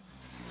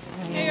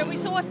 Here, we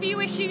saw a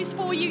few issues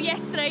for you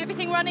yesterday.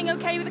 Everything running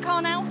okay with the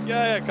car now?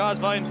 Yeah, car's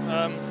fine.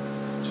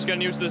 Just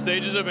getting used to the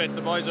stages a bit.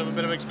 The boys have a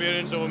bit of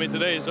experience over me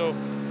today, so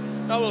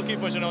now we'll keep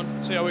pushing on,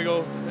 see how we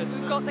go.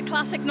 We've got the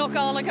classic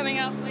Knockala coming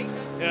up later.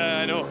 Yeah,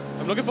 I know.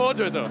 I'm looking forward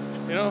to it though.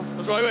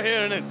 That's why we're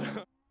here, isn't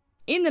it?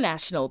 In the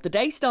National, the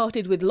day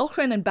started with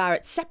Loughran and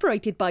Barrett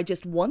separated by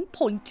just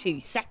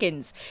 1.2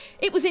 seconds.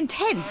 It was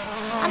intense,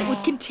 and it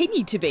would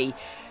continue to be.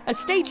 As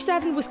Stage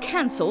 7 was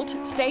cancelled,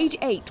 Stage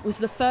 8 was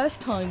the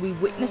first time we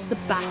witnessed the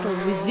battle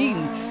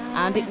resume,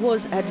 and it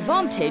was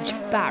advantage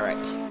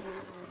Barrett.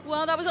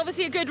 Well, that was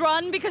obviously a good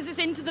run because it's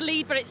into the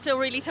lead, but it's still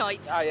really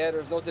tight. Yeah,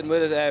 there's nothing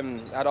with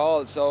it at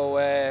all. So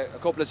a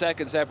couple of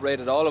seconds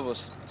separated all of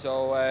us.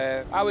 So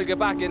I will get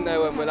back in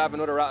now and we'll have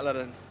another rattle at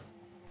it.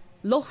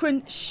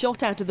 Loughran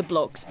shot out of the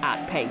blocks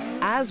at pace,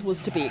 as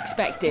was to be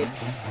expected.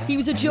 He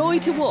was a joy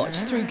to watch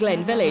through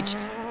Glen Village.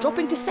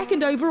 Dropping to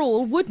second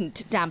overall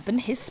wouldn't dampen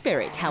his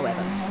spirit,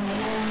 however.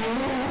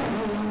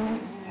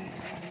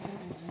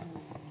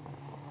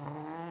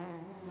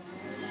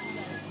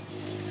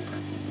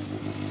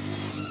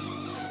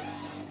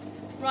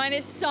 Ryan,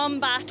 it's some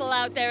battle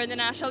out there in the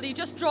National. You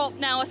just dropped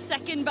now a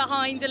second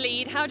behind the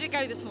lead. How did it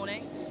go this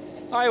morning?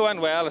 I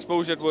went well. I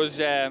suppose it was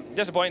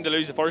disappointing to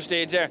lose the first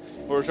stage there.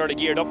 We were sort of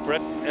geared up for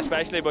it,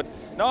 especially. But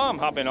no, I'm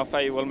happy enough.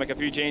 I will make a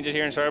few changes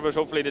here in service,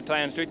 hopefully to try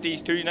and suit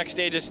these two next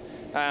stages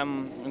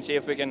and see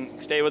if we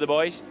can stay with the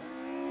boys.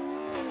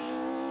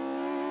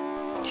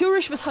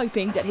 Tourish was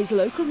hoping that his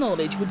local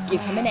knowledge would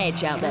give him an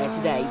edge out there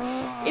today.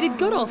 It had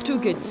got off to a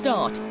good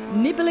start,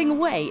 nibbling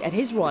away at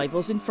his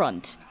rivals in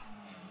front.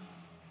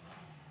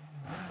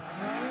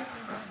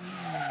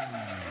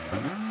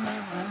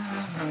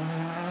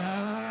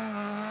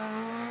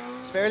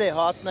 Fairly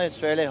hot now, it's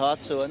fairly hot,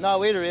 so no,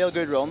 we had a real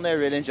good run there,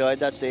 really enjoyed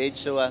that stage,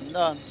 so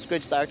no, it's a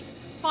good start.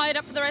 Fired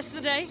up for the rest of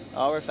the day?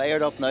 Oh, we're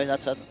fired up now,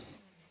 that's it.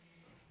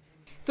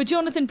 For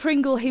Jonathan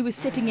Pringle, who was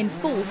sitting in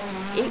fourth,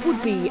 it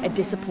would be a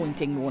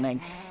disappointing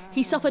morning.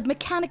 He suffered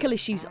mechanical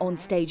issues on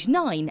stage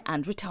 9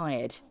 and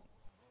retired.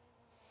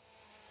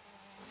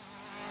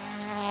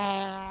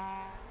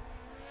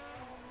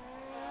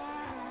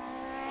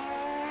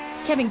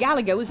 Kevin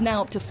Gallagher was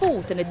now up to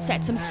fourth and had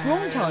set some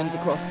strong times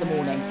across the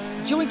morning.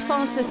 Joint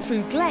fastest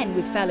through Glen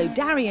with fellow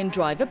Darien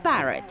driver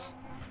Barrett.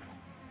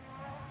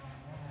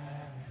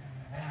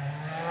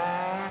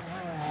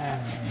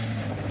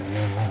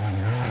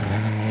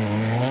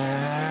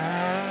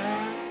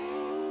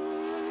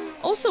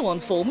 Also on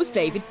form was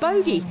David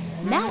Bogey,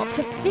 now up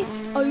to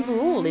 5th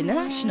overall in the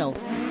National.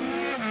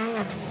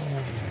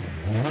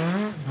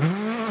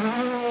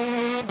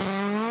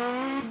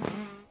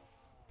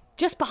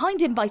 Just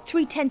behind him by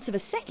 0.3 of a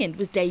second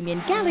was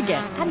Damien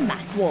Gallagher and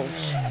Mac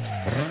Walsh.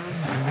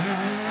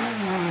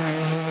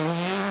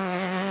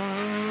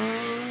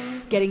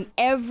 Getting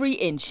every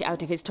inch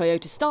out of his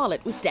Toyota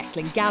Starlet was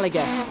Declan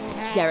Gallagher.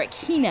 Derek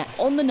Heener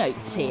on the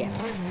notes here.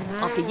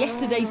 After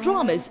yesterday's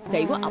dramas,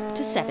 they were up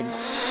to 7th.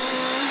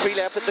 3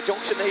 left at the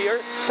junction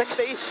here,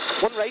 60,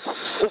 1 right,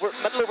 over,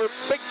 middle over,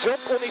 big jump,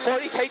 only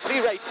 40, tight 3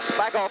 right,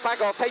 back off,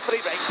 tight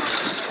 3 right,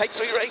 tight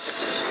 3 right,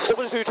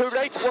 over to 2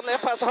 right, 1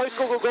 left past the house,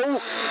 go,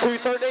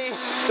 230,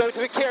 down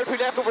to a care, 2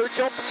 left over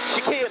jump,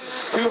 chicane,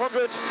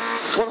 200,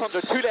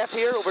 100, 2 left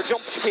here, over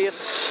jump, chicane,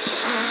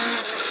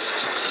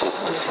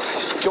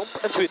 jump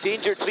into a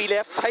danger, 3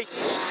 left,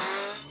 tightens.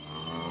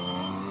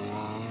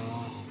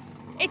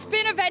 It's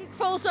been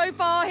eventful so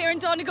far here in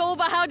Donegal,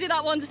 but how did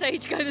that one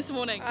stage go this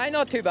morning?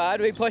 Not too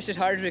bad. We pushed as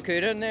hard as we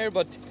could in there,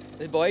 but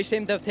the boys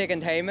seem to have taken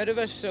time out of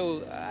us,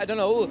 so I don't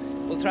know.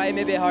 We'll try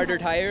maybe a harder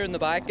tyre in the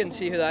back and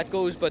see how that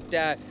goes, but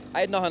I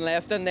had nothing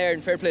left in there,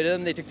 and fair play to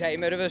them, they took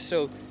time out of us,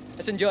 so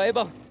it's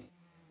enjoyable.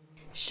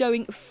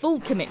 Showing full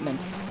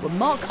commitment were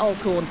Mark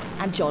Alcorn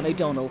and John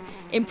O'Donnell.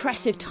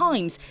 Impressive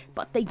times,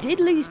 but they did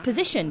lose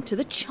position to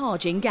the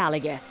charging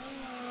Gallagher.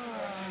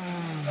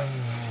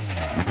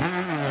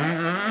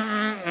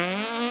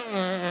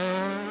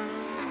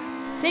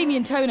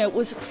 Damien Toner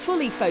was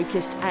fully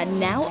focused and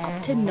now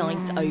up to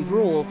 9th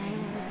overall.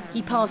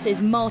 He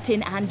passes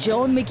Martin and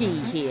John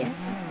McGee here.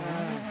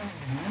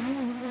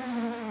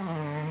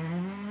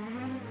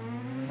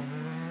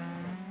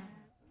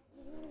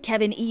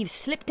 Kevin Eves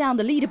slipped down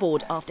the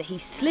leaderboard after he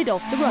slid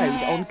off the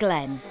road on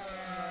Glen.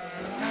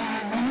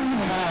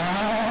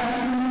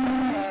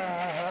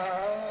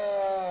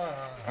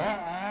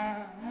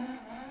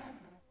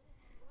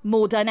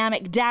 More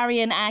dynamic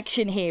Darien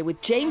action here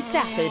with James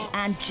Stafford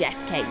and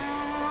Jeff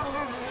Case.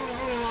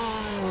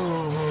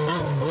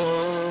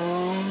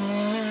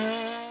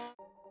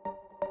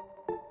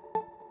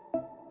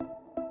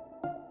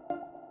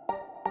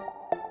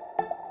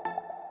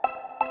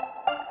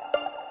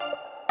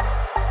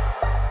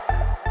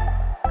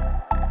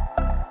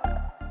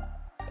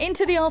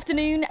 Into the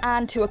afternoon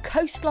and to a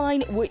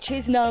coastline which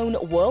is known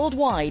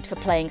worldwide for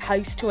playing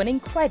host to an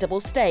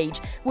incredible stage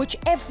which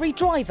every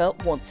driver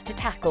wants to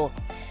tackle.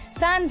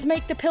 Fans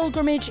make the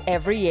pilgrimage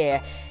every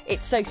year.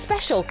 It's so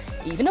special,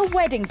 even a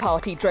wedding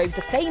party drove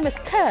the famous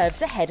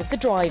curves ahead of the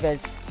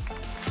drivers.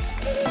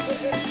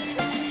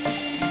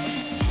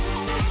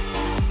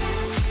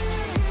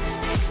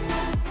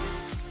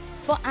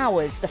 For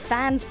hours, the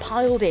fans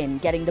piled in,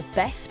 getting the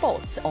best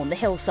spots on the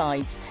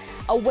hillsides,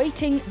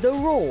 awaiting the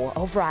roar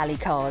of rally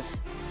cars.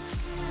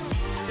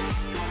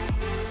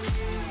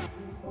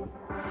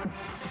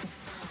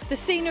 The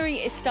scenery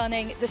is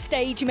stunning, the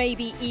stage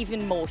maybe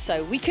even more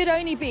so. We could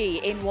only be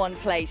in one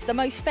place, the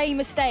most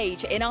famous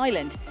stage in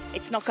Ireland.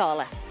 It's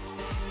Knockalla.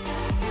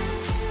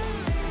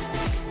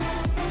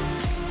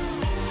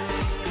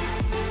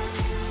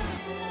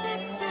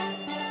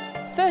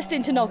 First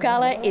into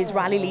Knockalla is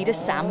rally leader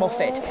Sam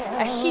Moffat.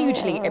 A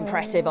hugely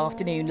impressive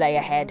afternoon lay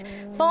ahead.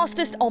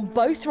 Fastest on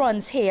both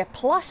runs here,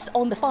 plus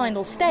on the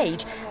final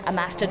stage,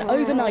 amassed an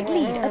overnight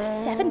lead of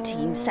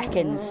 17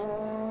 seconds.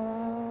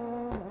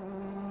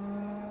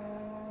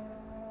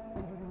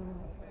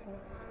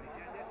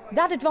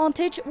 That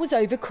advantage was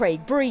over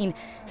Craig Breen,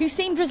 who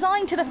seemed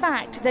resigned to the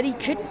fact that he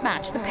couldn't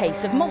match the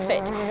pace of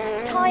Moffat.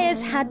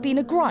 Tyres had been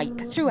a gripe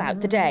throughout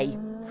the day.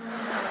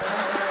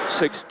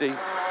 60,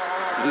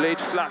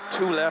 late flat,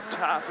 2 left,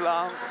 half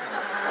long,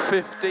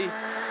 50,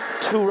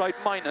 2 right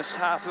minus,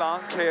 half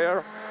long,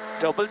 care,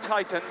 double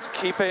tightens,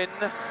 keep in,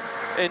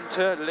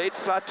 into late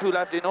flat, 2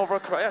 left, in over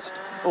crest,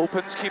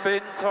 opens, keep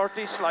in,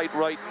 30, slide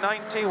right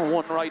 90,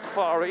 1 right,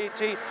 far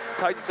 80,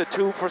 tightens a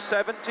 2 for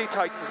 70,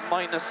 tightens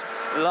minus,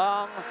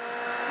 long,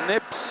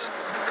 nips,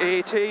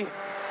 80,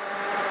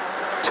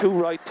 2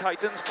 right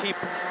tightens, keep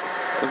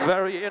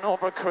very in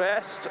over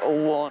crest,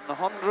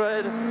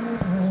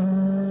 100.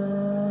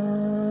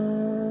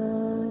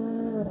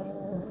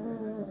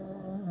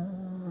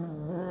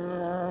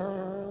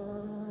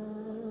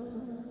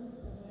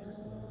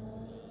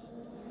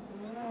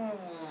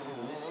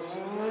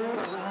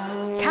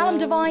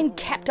 Devine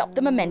kept up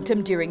the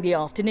momentum during the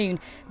afternoon,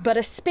 but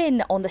a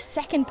spin on the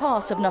second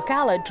pass of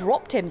Knockalla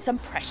dropped him some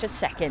precious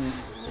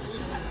seconds.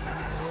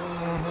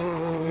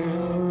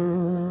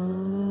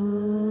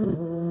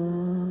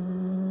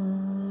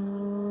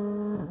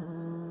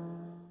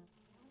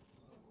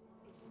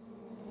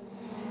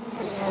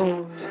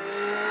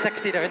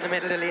 Down the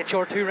middle, late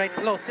short 2 right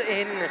plus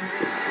in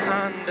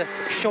and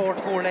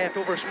short 4 left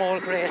over small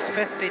crest,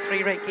 50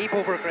 3 right keep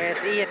over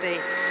crest, 80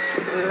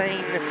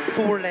 line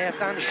 4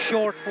 left and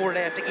short 4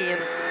 left again,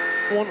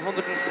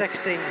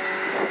 160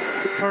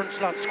 turn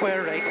slot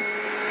square right,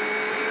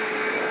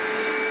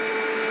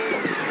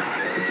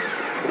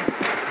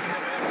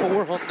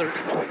 400.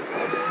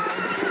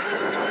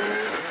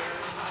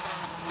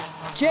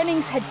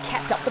 Jennings had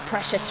kept up the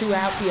pressure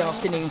throughout the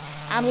afternoon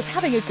and was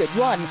having a good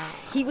run.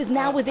 He was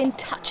now within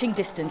touching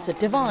distance of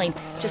Devine,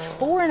 just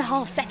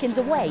 4.5 seconds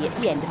away at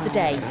the end of the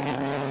day.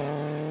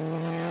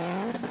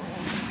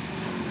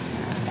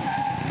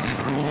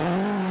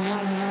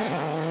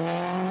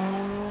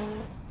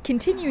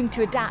 Continuing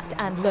to adapt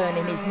and learn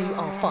in his new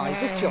R5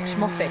 was Josh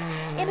Moffat,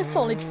 in a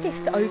solid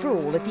 5th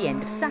overall at the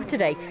end of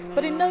Saturday,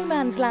 but in no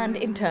man's land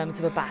in terms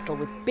of a battle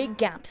with big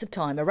gaps of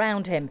time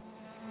around him.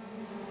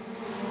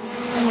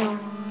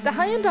 The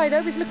Hyundai,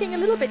 though, is looking a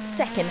little bit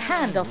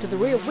second-hand after the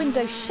rear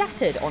window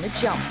shattered on a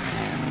jump.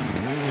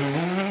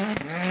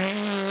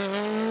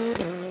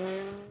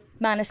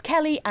 Manus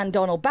Kelly and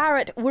Donald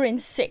Barrett were in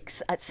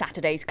 6th at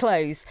Saturday's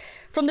close.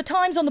 From the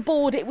times on the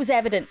board, it was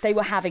evident they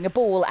were having a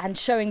ball and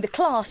showing the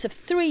class of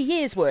 3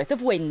 years' worth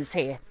of wins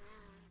here.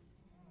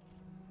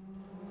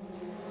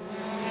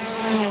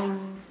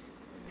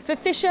 For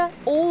Fisher,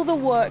 all the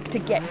work to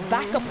get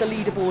back up the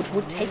leaderboard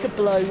would take a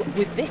blow,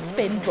 with this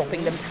spin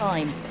dropping them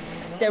time.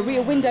 Their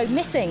rear window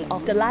missing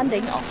after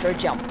landing after a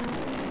jump.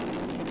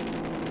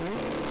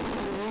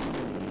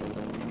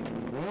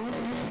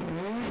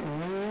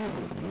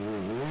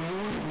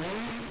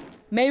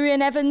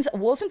 Merion Evans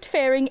wasn't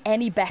faring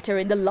any better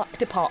in the luck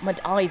department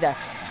either.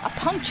 A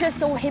puncture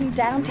saw him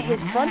down to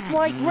his front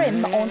right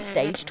rim on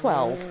stage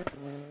 12.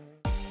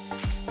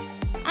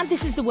 And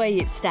this is the way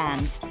it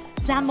stands.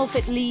 Sam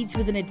Moffat leads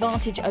with an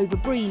advantage over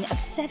Breen of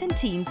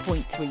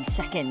 17.3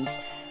 seconds.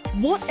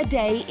 What a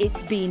day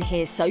it's been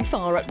here so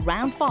far at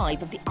round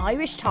 5 of the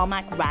Irish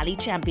Tarmac Rally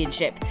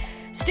Championship.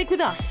 Stick with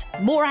us,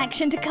 more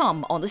action to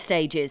come on the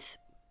stages.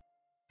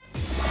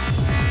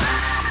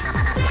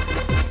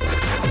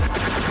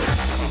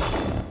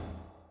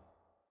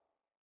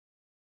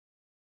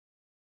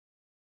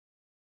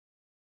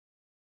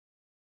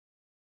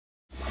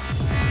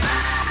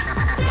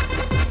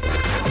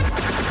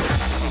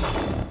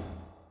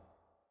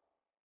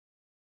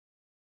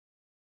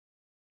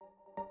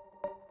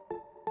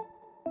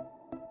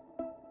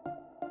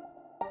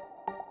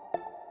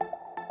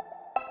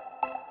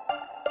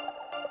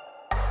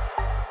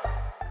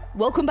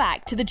 Welcome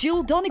back to the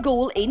dual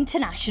Donegal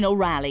International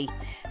Rally.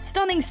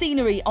 Stunning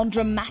scenery on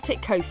dramatic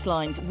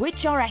coastlines,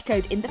 which are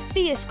echoed in the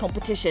fierce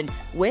competition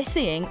we're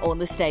seeing on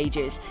the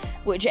stages,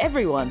 which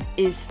everyone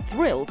is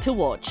thrilled to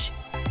watch.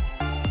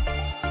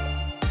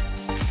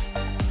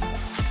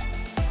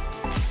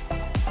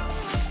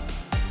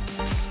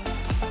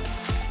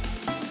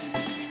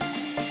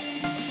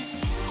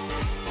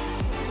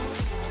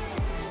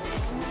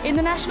 In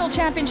the National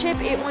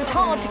Championship, it was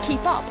hard to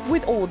keep up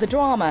with all the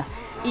drama.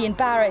 Ian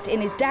Barrett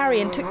in his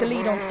Darien took the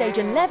lead on stage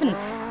 11,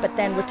 but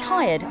then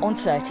retired on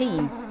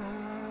 13.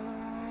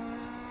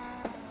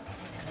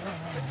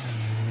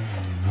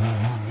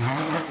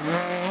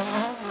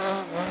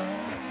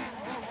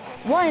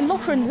 Ryan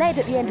Loughran led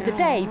at the end of the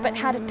day, but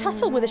had a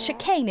tussle with a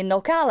chicane in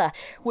Knockalla,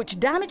 which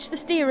damaged the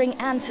steering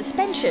and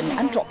suspension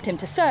and dropped him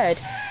to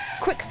 3rd.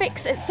 Quick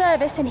fix at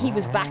service and he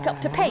was back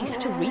up to pace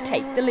to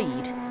retake the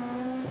lead.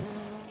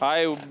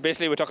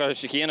 Basically we took a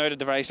chicane out at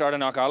the very start of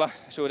Knockalla,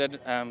 so we did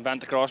bent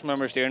the cross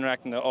member steering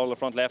rack and all the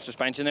front left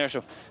suspension there,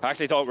 so I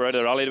actually thought we were out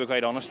of the rally, to be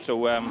quite honest. So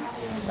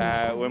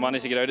we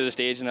managed to get out of the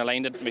stage and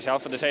aligned it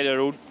myself at the side of the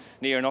road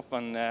near enough,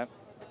 and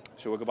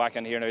so we'll go back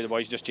in here now. The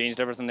boys just changed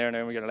everything there now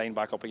and we get a line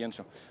back up again,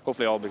 so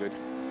hopefully all will be good.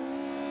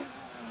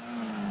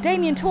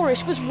 Damien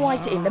Torish was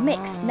right in the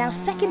mix, now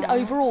second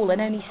overall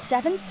and only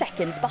 7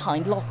 seconds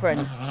behind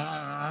Loughran.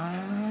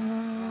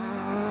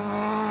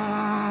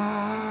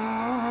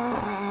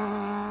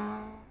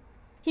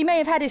 He may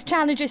have had his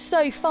challenges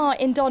so far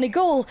in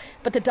Donegal,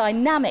 but the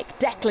dynamic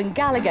Declan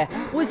Gallagher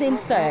was in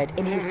third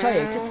in his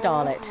Toyota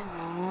Starlet.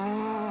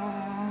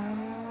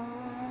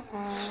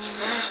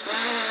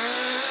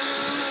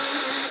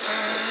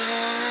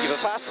 You have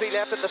a fast 3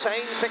 left at the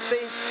sign, 60.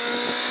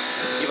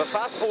 You have a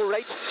fast 4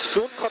 right,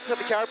 don't cut to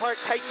the car park,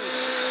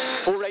 tightens.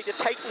 4 right, it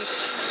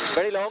tightens.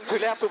 Very long, 2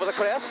 left over the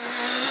crest.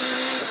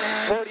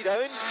 40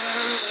 down,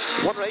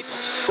 1 right,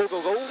 go,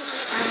 go, go.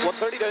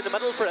 130 down the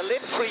middle for a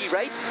lit 3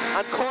 right,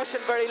 and caution,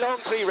 very long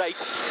 3 right.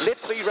 Lit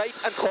 3 right,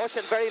 and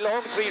caution, very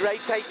long 3 right,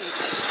 tightens.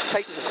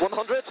 Tightens,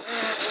 100.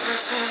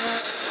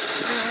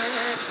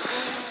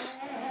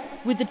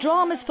 With the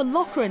dramas for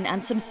Loughran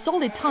and some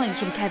solid times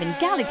from Kevin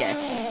Gallagher,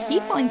 he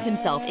finds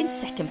himself in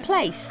second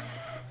place.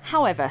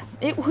 However,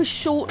 it was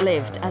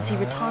short-lived as he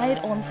retired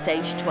on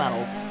stage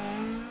 12.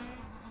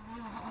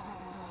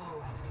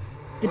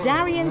 The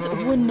Darians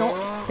were not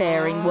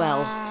faring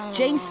well.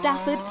 James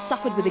Stafford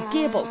suffered with a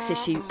gearbox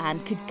issue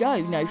and could go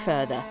no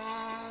further.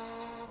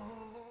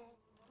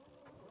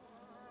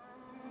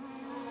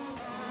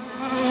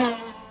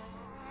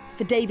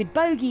 For David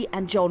Bogey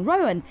and John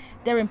Rowan,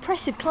 their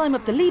impressive climb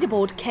up the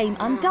leaderboard came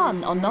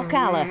undone on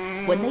Knockalla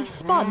when they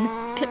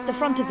spun, clipped the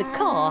front of the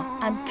car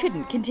and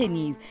couldn't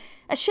continue.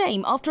 A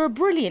shame after a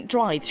brilliant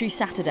drive through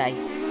Saturday.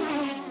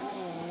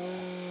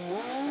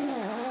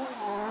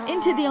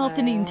 Into the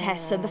afternoon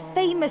tests and the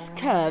famous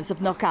curves of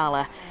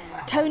Knockalla.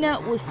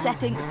 Donagh was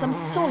setting some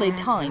solid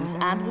times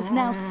and was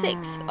now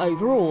 6th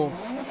overall.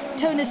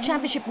 Donagh's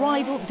championship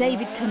rival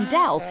David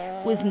Cundell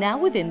was now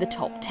within the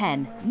top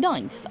 10,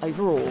 9th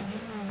overall.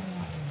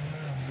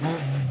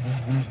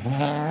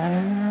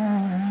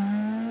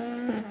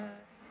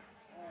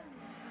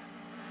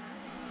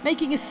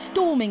 Making a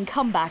storming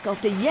comeback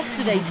after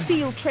yesterday's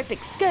field trip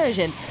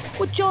excursion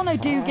were John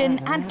O'Dugan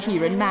and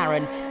Kieran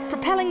Maron,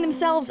 propelling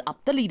themselves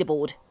up the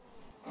leaderboard.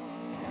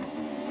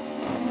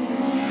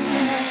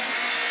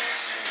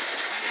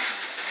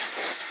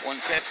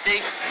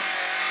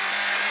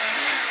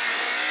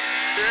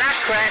 Black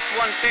crest,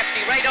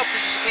 150, right up to the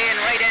chicane,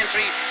 right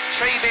entry,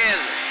 3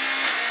 bills.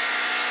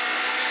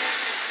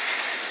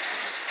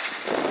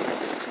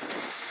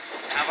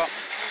 Have a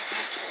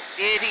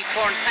 80,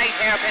 turn tight,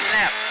 hairpin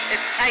left.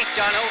 It's tight,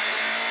 Jono.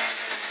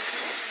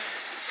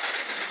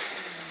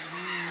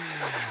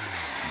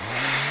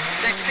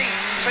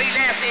 Three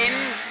left in.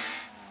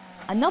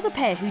 Another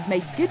pair who'd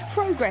made good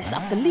progress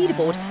up the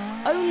leaderboard,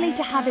 only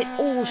to have it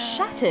all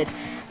shattered,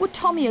 were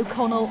Tommy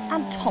O'Connell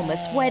and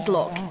Thomas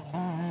Wedlock.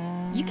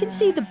 You can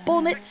see the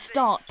bonnet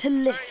start to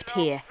lift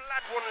here.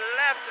 Flat 1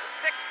 left,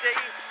 60.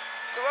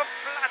 To a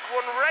flat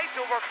 1 right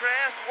over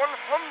crest,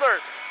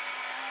 100.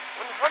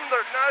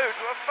 100 now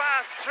to a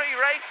fast 3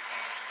 right.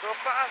 To a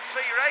fast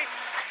 3 right.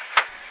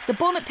 The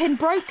bonnet pin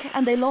broke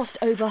and they lost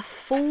over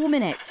 4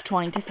 minutes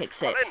trying to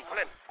fix it. Pull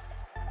in.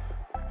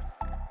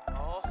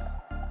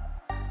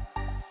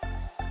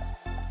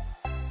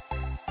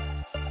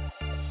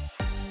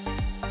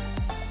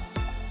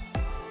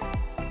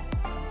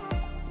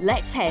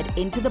 Let's head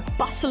into the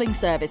bustling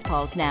service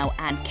park now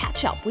and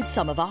catch up with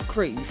some of our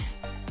crews.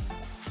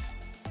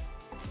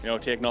 You know,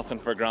 take nothing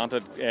for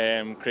granted.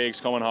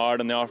 Craig's coming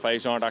hard and the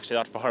R5s aren't actually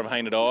that far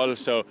behind at all.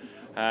 So,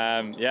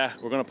 yeah,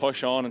 we're going to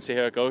push on and see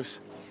how it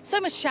goes.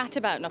 So much chat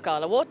about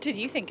Knockalla. What did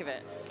you think of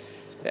it?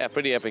 Yeah,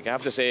 pretty epic. I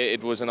have to say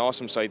it was an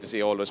awesome sight to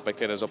see all the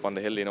spectators up on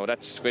the hill. You know,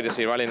 that's great to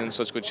see rallying in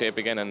such good shape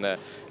again, and I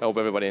hope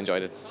everybody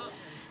enjoyed it.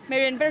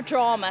 Merion, a bit of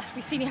drama.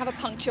 We've seen you have a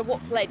puncture.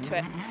 What led to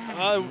it?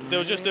 There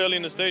was just early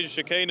in the stage,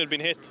 chicane had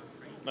been hit,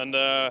 and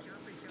to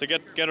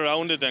get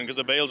around it then, because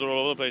the bales were all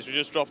over the place, we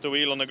just dropped the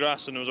wheel on the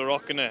grass and there was a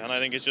rock in it, and I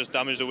think it's just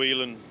damaged the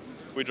wheel, and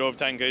we drove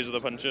 10 k's with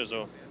the puncture,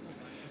 so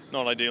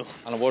not ideal.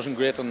 And it wasn't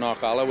great on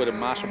Knockalla with a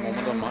massive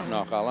moment on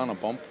Knockalla and a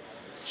bump.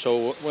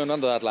 So we went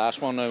into that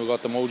last one, now we got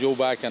the mojo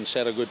back and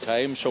set a good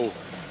time, so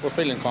we're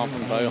feeling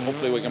confident now.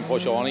 Hopefully we can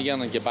push on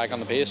again and get back on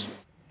the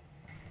pace.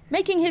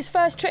 Making his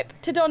first trip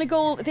to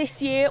Donegal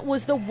this year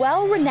was the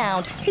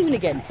well-renowned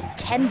hoonigan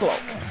Ken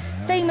Block,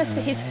 famous for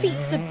his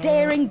feats of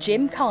daring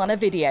gymkhana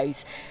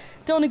videos.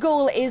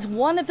 Donegal is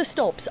one of the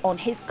stops on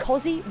his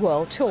Cossie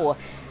World Tour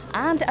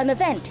and an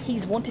event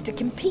he's wanted to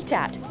compete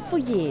at for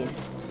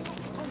years.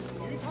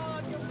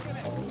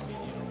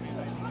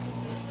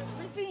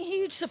 There's been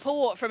huge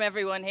support from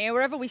everyone here.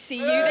 Wherever we see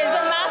you, there's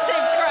a massive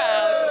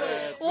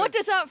crowd. What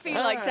does that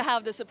feel like to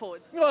have the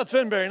support? Well, it's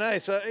been very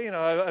nice. You know,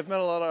 I've met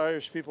a lot of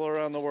Irish people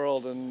around the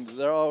world, and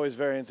they're always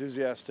very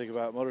enthusiastic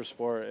about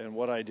motorsport and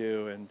what I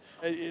do. And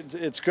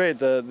it's great.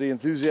 The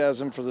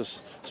enthusiasm for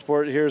this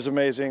sport here is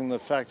amazing. The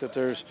fact that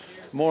there's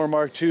more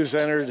Mark IIs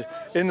entered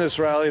in this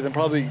rally than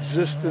probably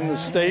exist in the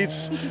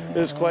States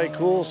is quite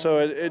cool. So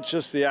it's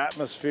just the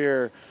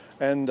atmosphere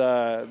and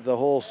the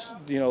whole,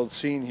 you know,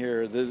 scene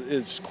here.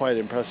 It's quite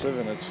impressive,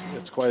 and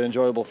it's quite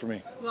enjoyable for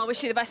me. Well, I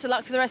wish you the best of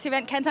luck for the rest of the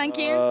event, Ken. Thank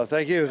you.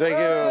 Thank you. Thank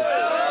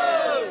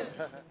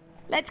you.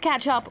 Let's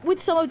catch up with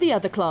some of the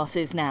other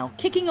classes now,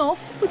 kicking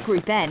off with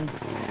Group N.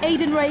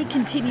 Aidan Ray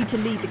continued to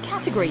lead the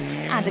category,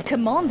 and a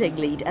commanding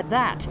lead at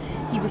that.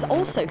 He was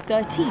also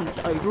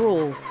 13th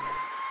overall.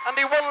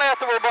 Andy, 1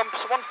 left over bumps,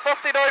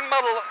 150 down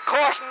middle,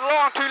 caution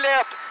long 2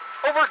 left,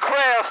 over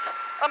crest.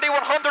 Andy,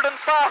 100 and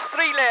fast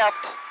 3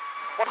 left,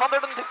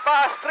 100 and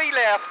fast 3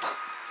 left.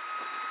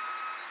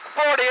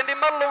 40 in the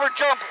middle over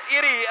jump,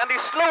 80, and the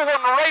slow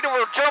one right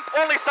over jump,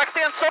 only 60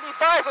 and sudden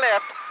 5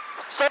 left.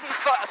 Sudden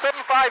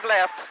 5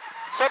 left.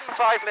 Sudden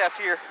 5 left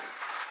here.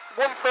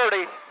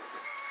 130.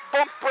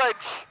 Bump bridge.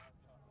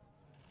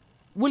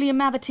 William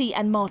Maverty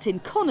and Martin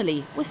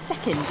Connolly were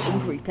second in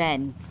Group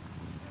N.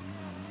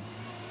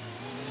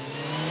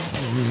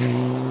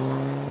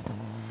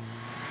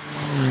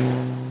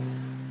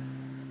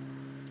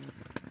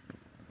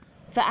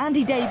 For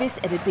Andy Davis,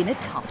 it had been a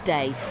tough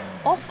day.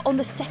 Off on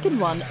the second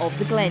run of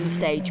the Glen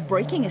stage,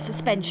 breaking a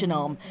suspension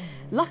arm.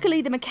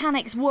 Luckily, the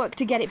mechanics worked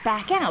to get it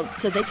back out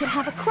so they could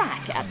have a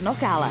crack at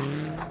Knockalla.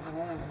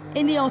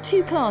 In the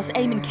R2 class,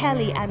 Eamon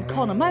Kelly and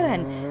Conor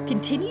Mohan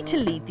continued to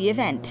lead the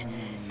event.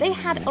 They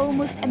had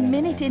almost a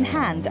minute in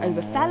hand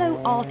over fellow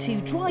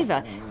R2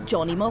 driver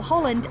Johnny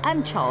Mulholland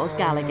and Charles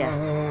Gallagher.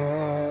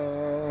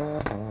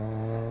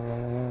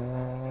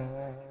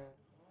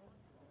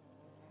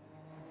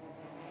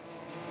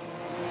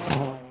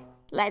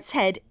 Let's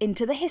head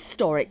into the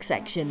historic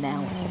section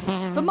now.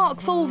 For Mark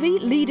Folvey,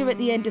 leader at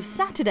the end of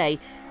Saturday,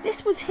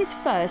 this was his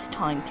first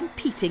time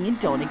competing in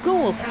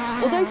Donegal,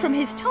 although from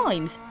his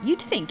times,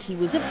 you'd think he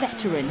was a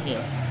veteran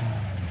here.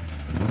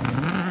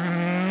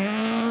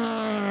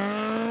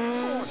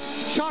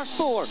 Short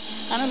 4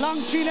 and a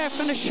long 3 left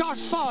and a short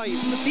 5.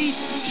 Repeat,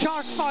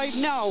 short 5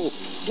 now.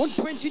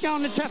 120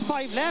 down and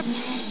 5 left.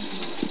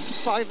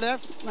 5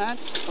 left, man.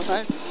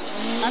 Okay.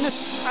 And it's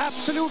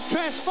absolute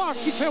crest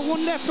 40 to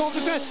 1 left over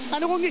the crest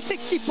and only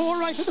 64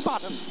 right at the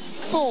bottom.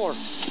 4.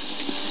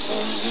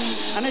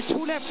 And a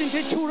 2 left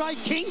into 2 right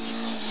kink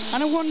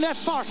and a 1 left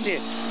 40.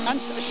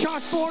 And a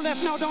short 4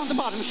 left now down the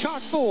bottom.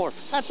 Short 4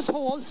 at the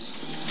pole.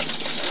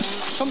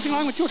 Something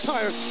wrong with your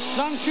tyre.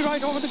 Long 3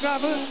 right over the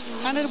gravel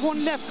and a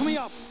 1 left coming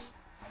up.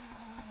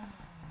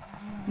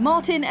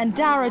 Martin and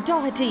Dara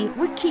Doherty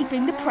were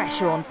keeping the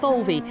pressure on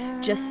Folvey,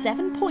 just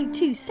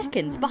 7.2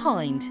 seconds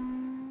behind.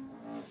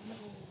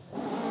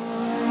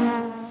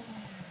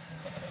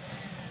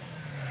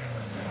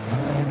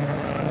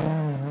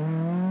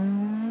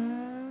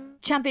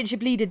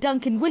 Championship leader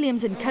Duncan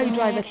Williams and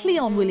co-driver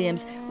Cleon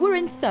Williams were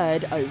in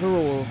third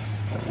overall.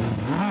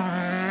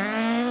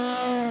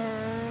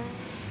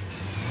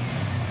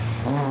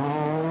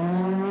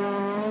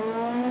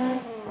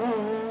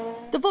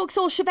 The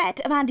Vauxhall Chevette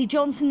of Andy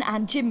Johnson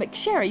and Jim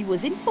McSherry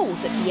was in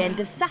fourth at the end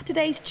of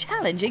Saturday's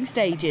challenging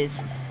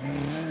stages.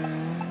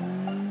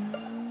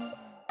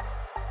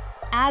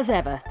 As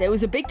ever, there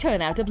was a big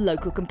turnout of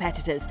local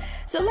competitors,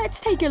 so let's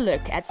take a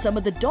look at some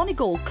of the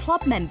Donegal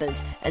club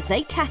members as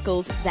they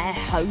tackled their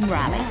home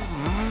rally.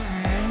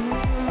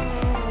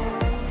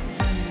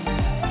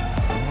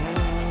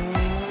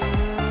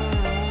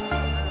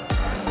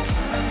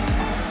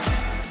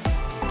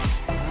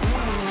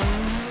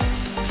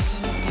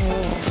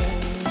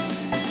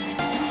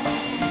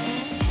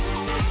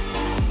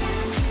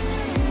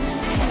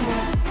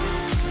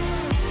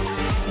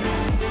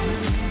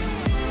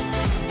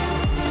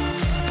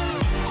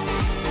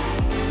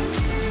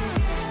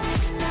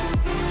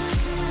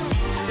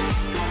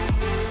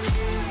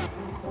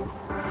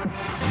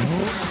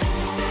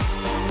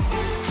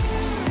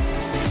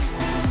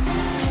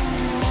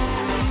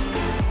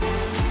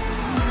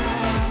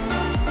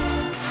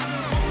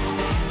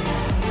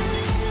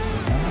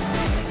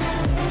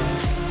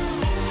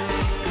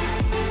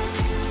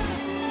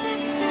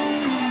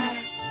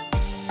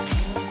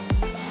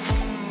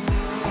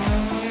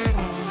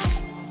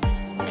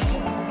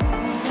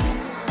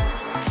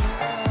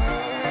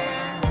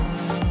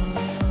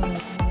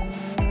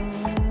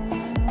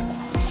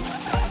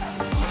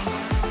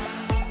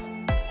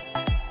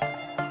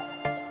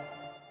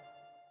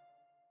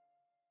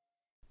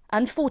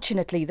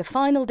 Unfortunately, the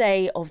final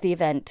day of the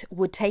event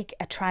would take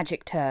a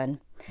tragic turn.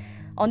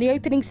 On the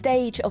opening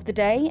stage of the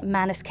day,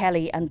 Manus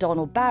Kelly and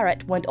Donald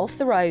Barrett went off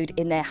the road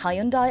in their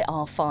Hyundai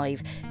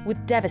R5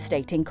 with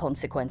devastating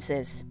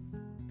consequences.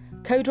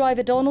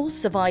 Co-driver Donald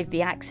survived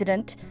the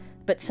accident,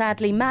 but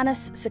sadly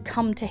Manus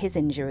succumbed to his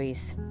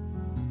injuries.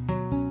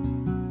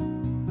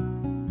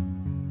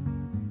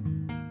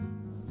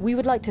 We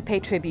would like to pay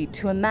tribute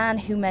to a man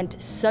who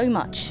meant so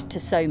much to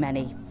so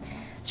many.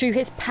 through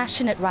his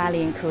passionate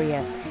rallying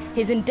career,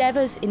 his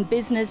endeavours in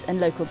business and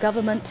local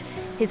government,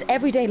 his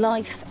everyday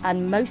life,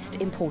 and most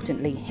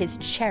importantly, his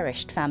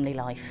cherished family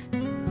life.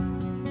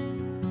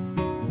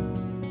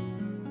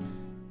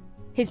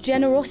 His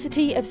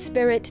generosity of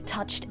spirit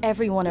touched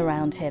everyone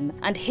around him,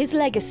 and his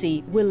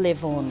legacy will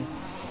live on.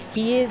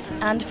 He is,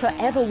 and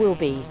forever will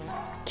be,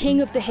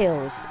 King of the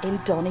Hills in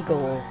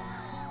Donegal.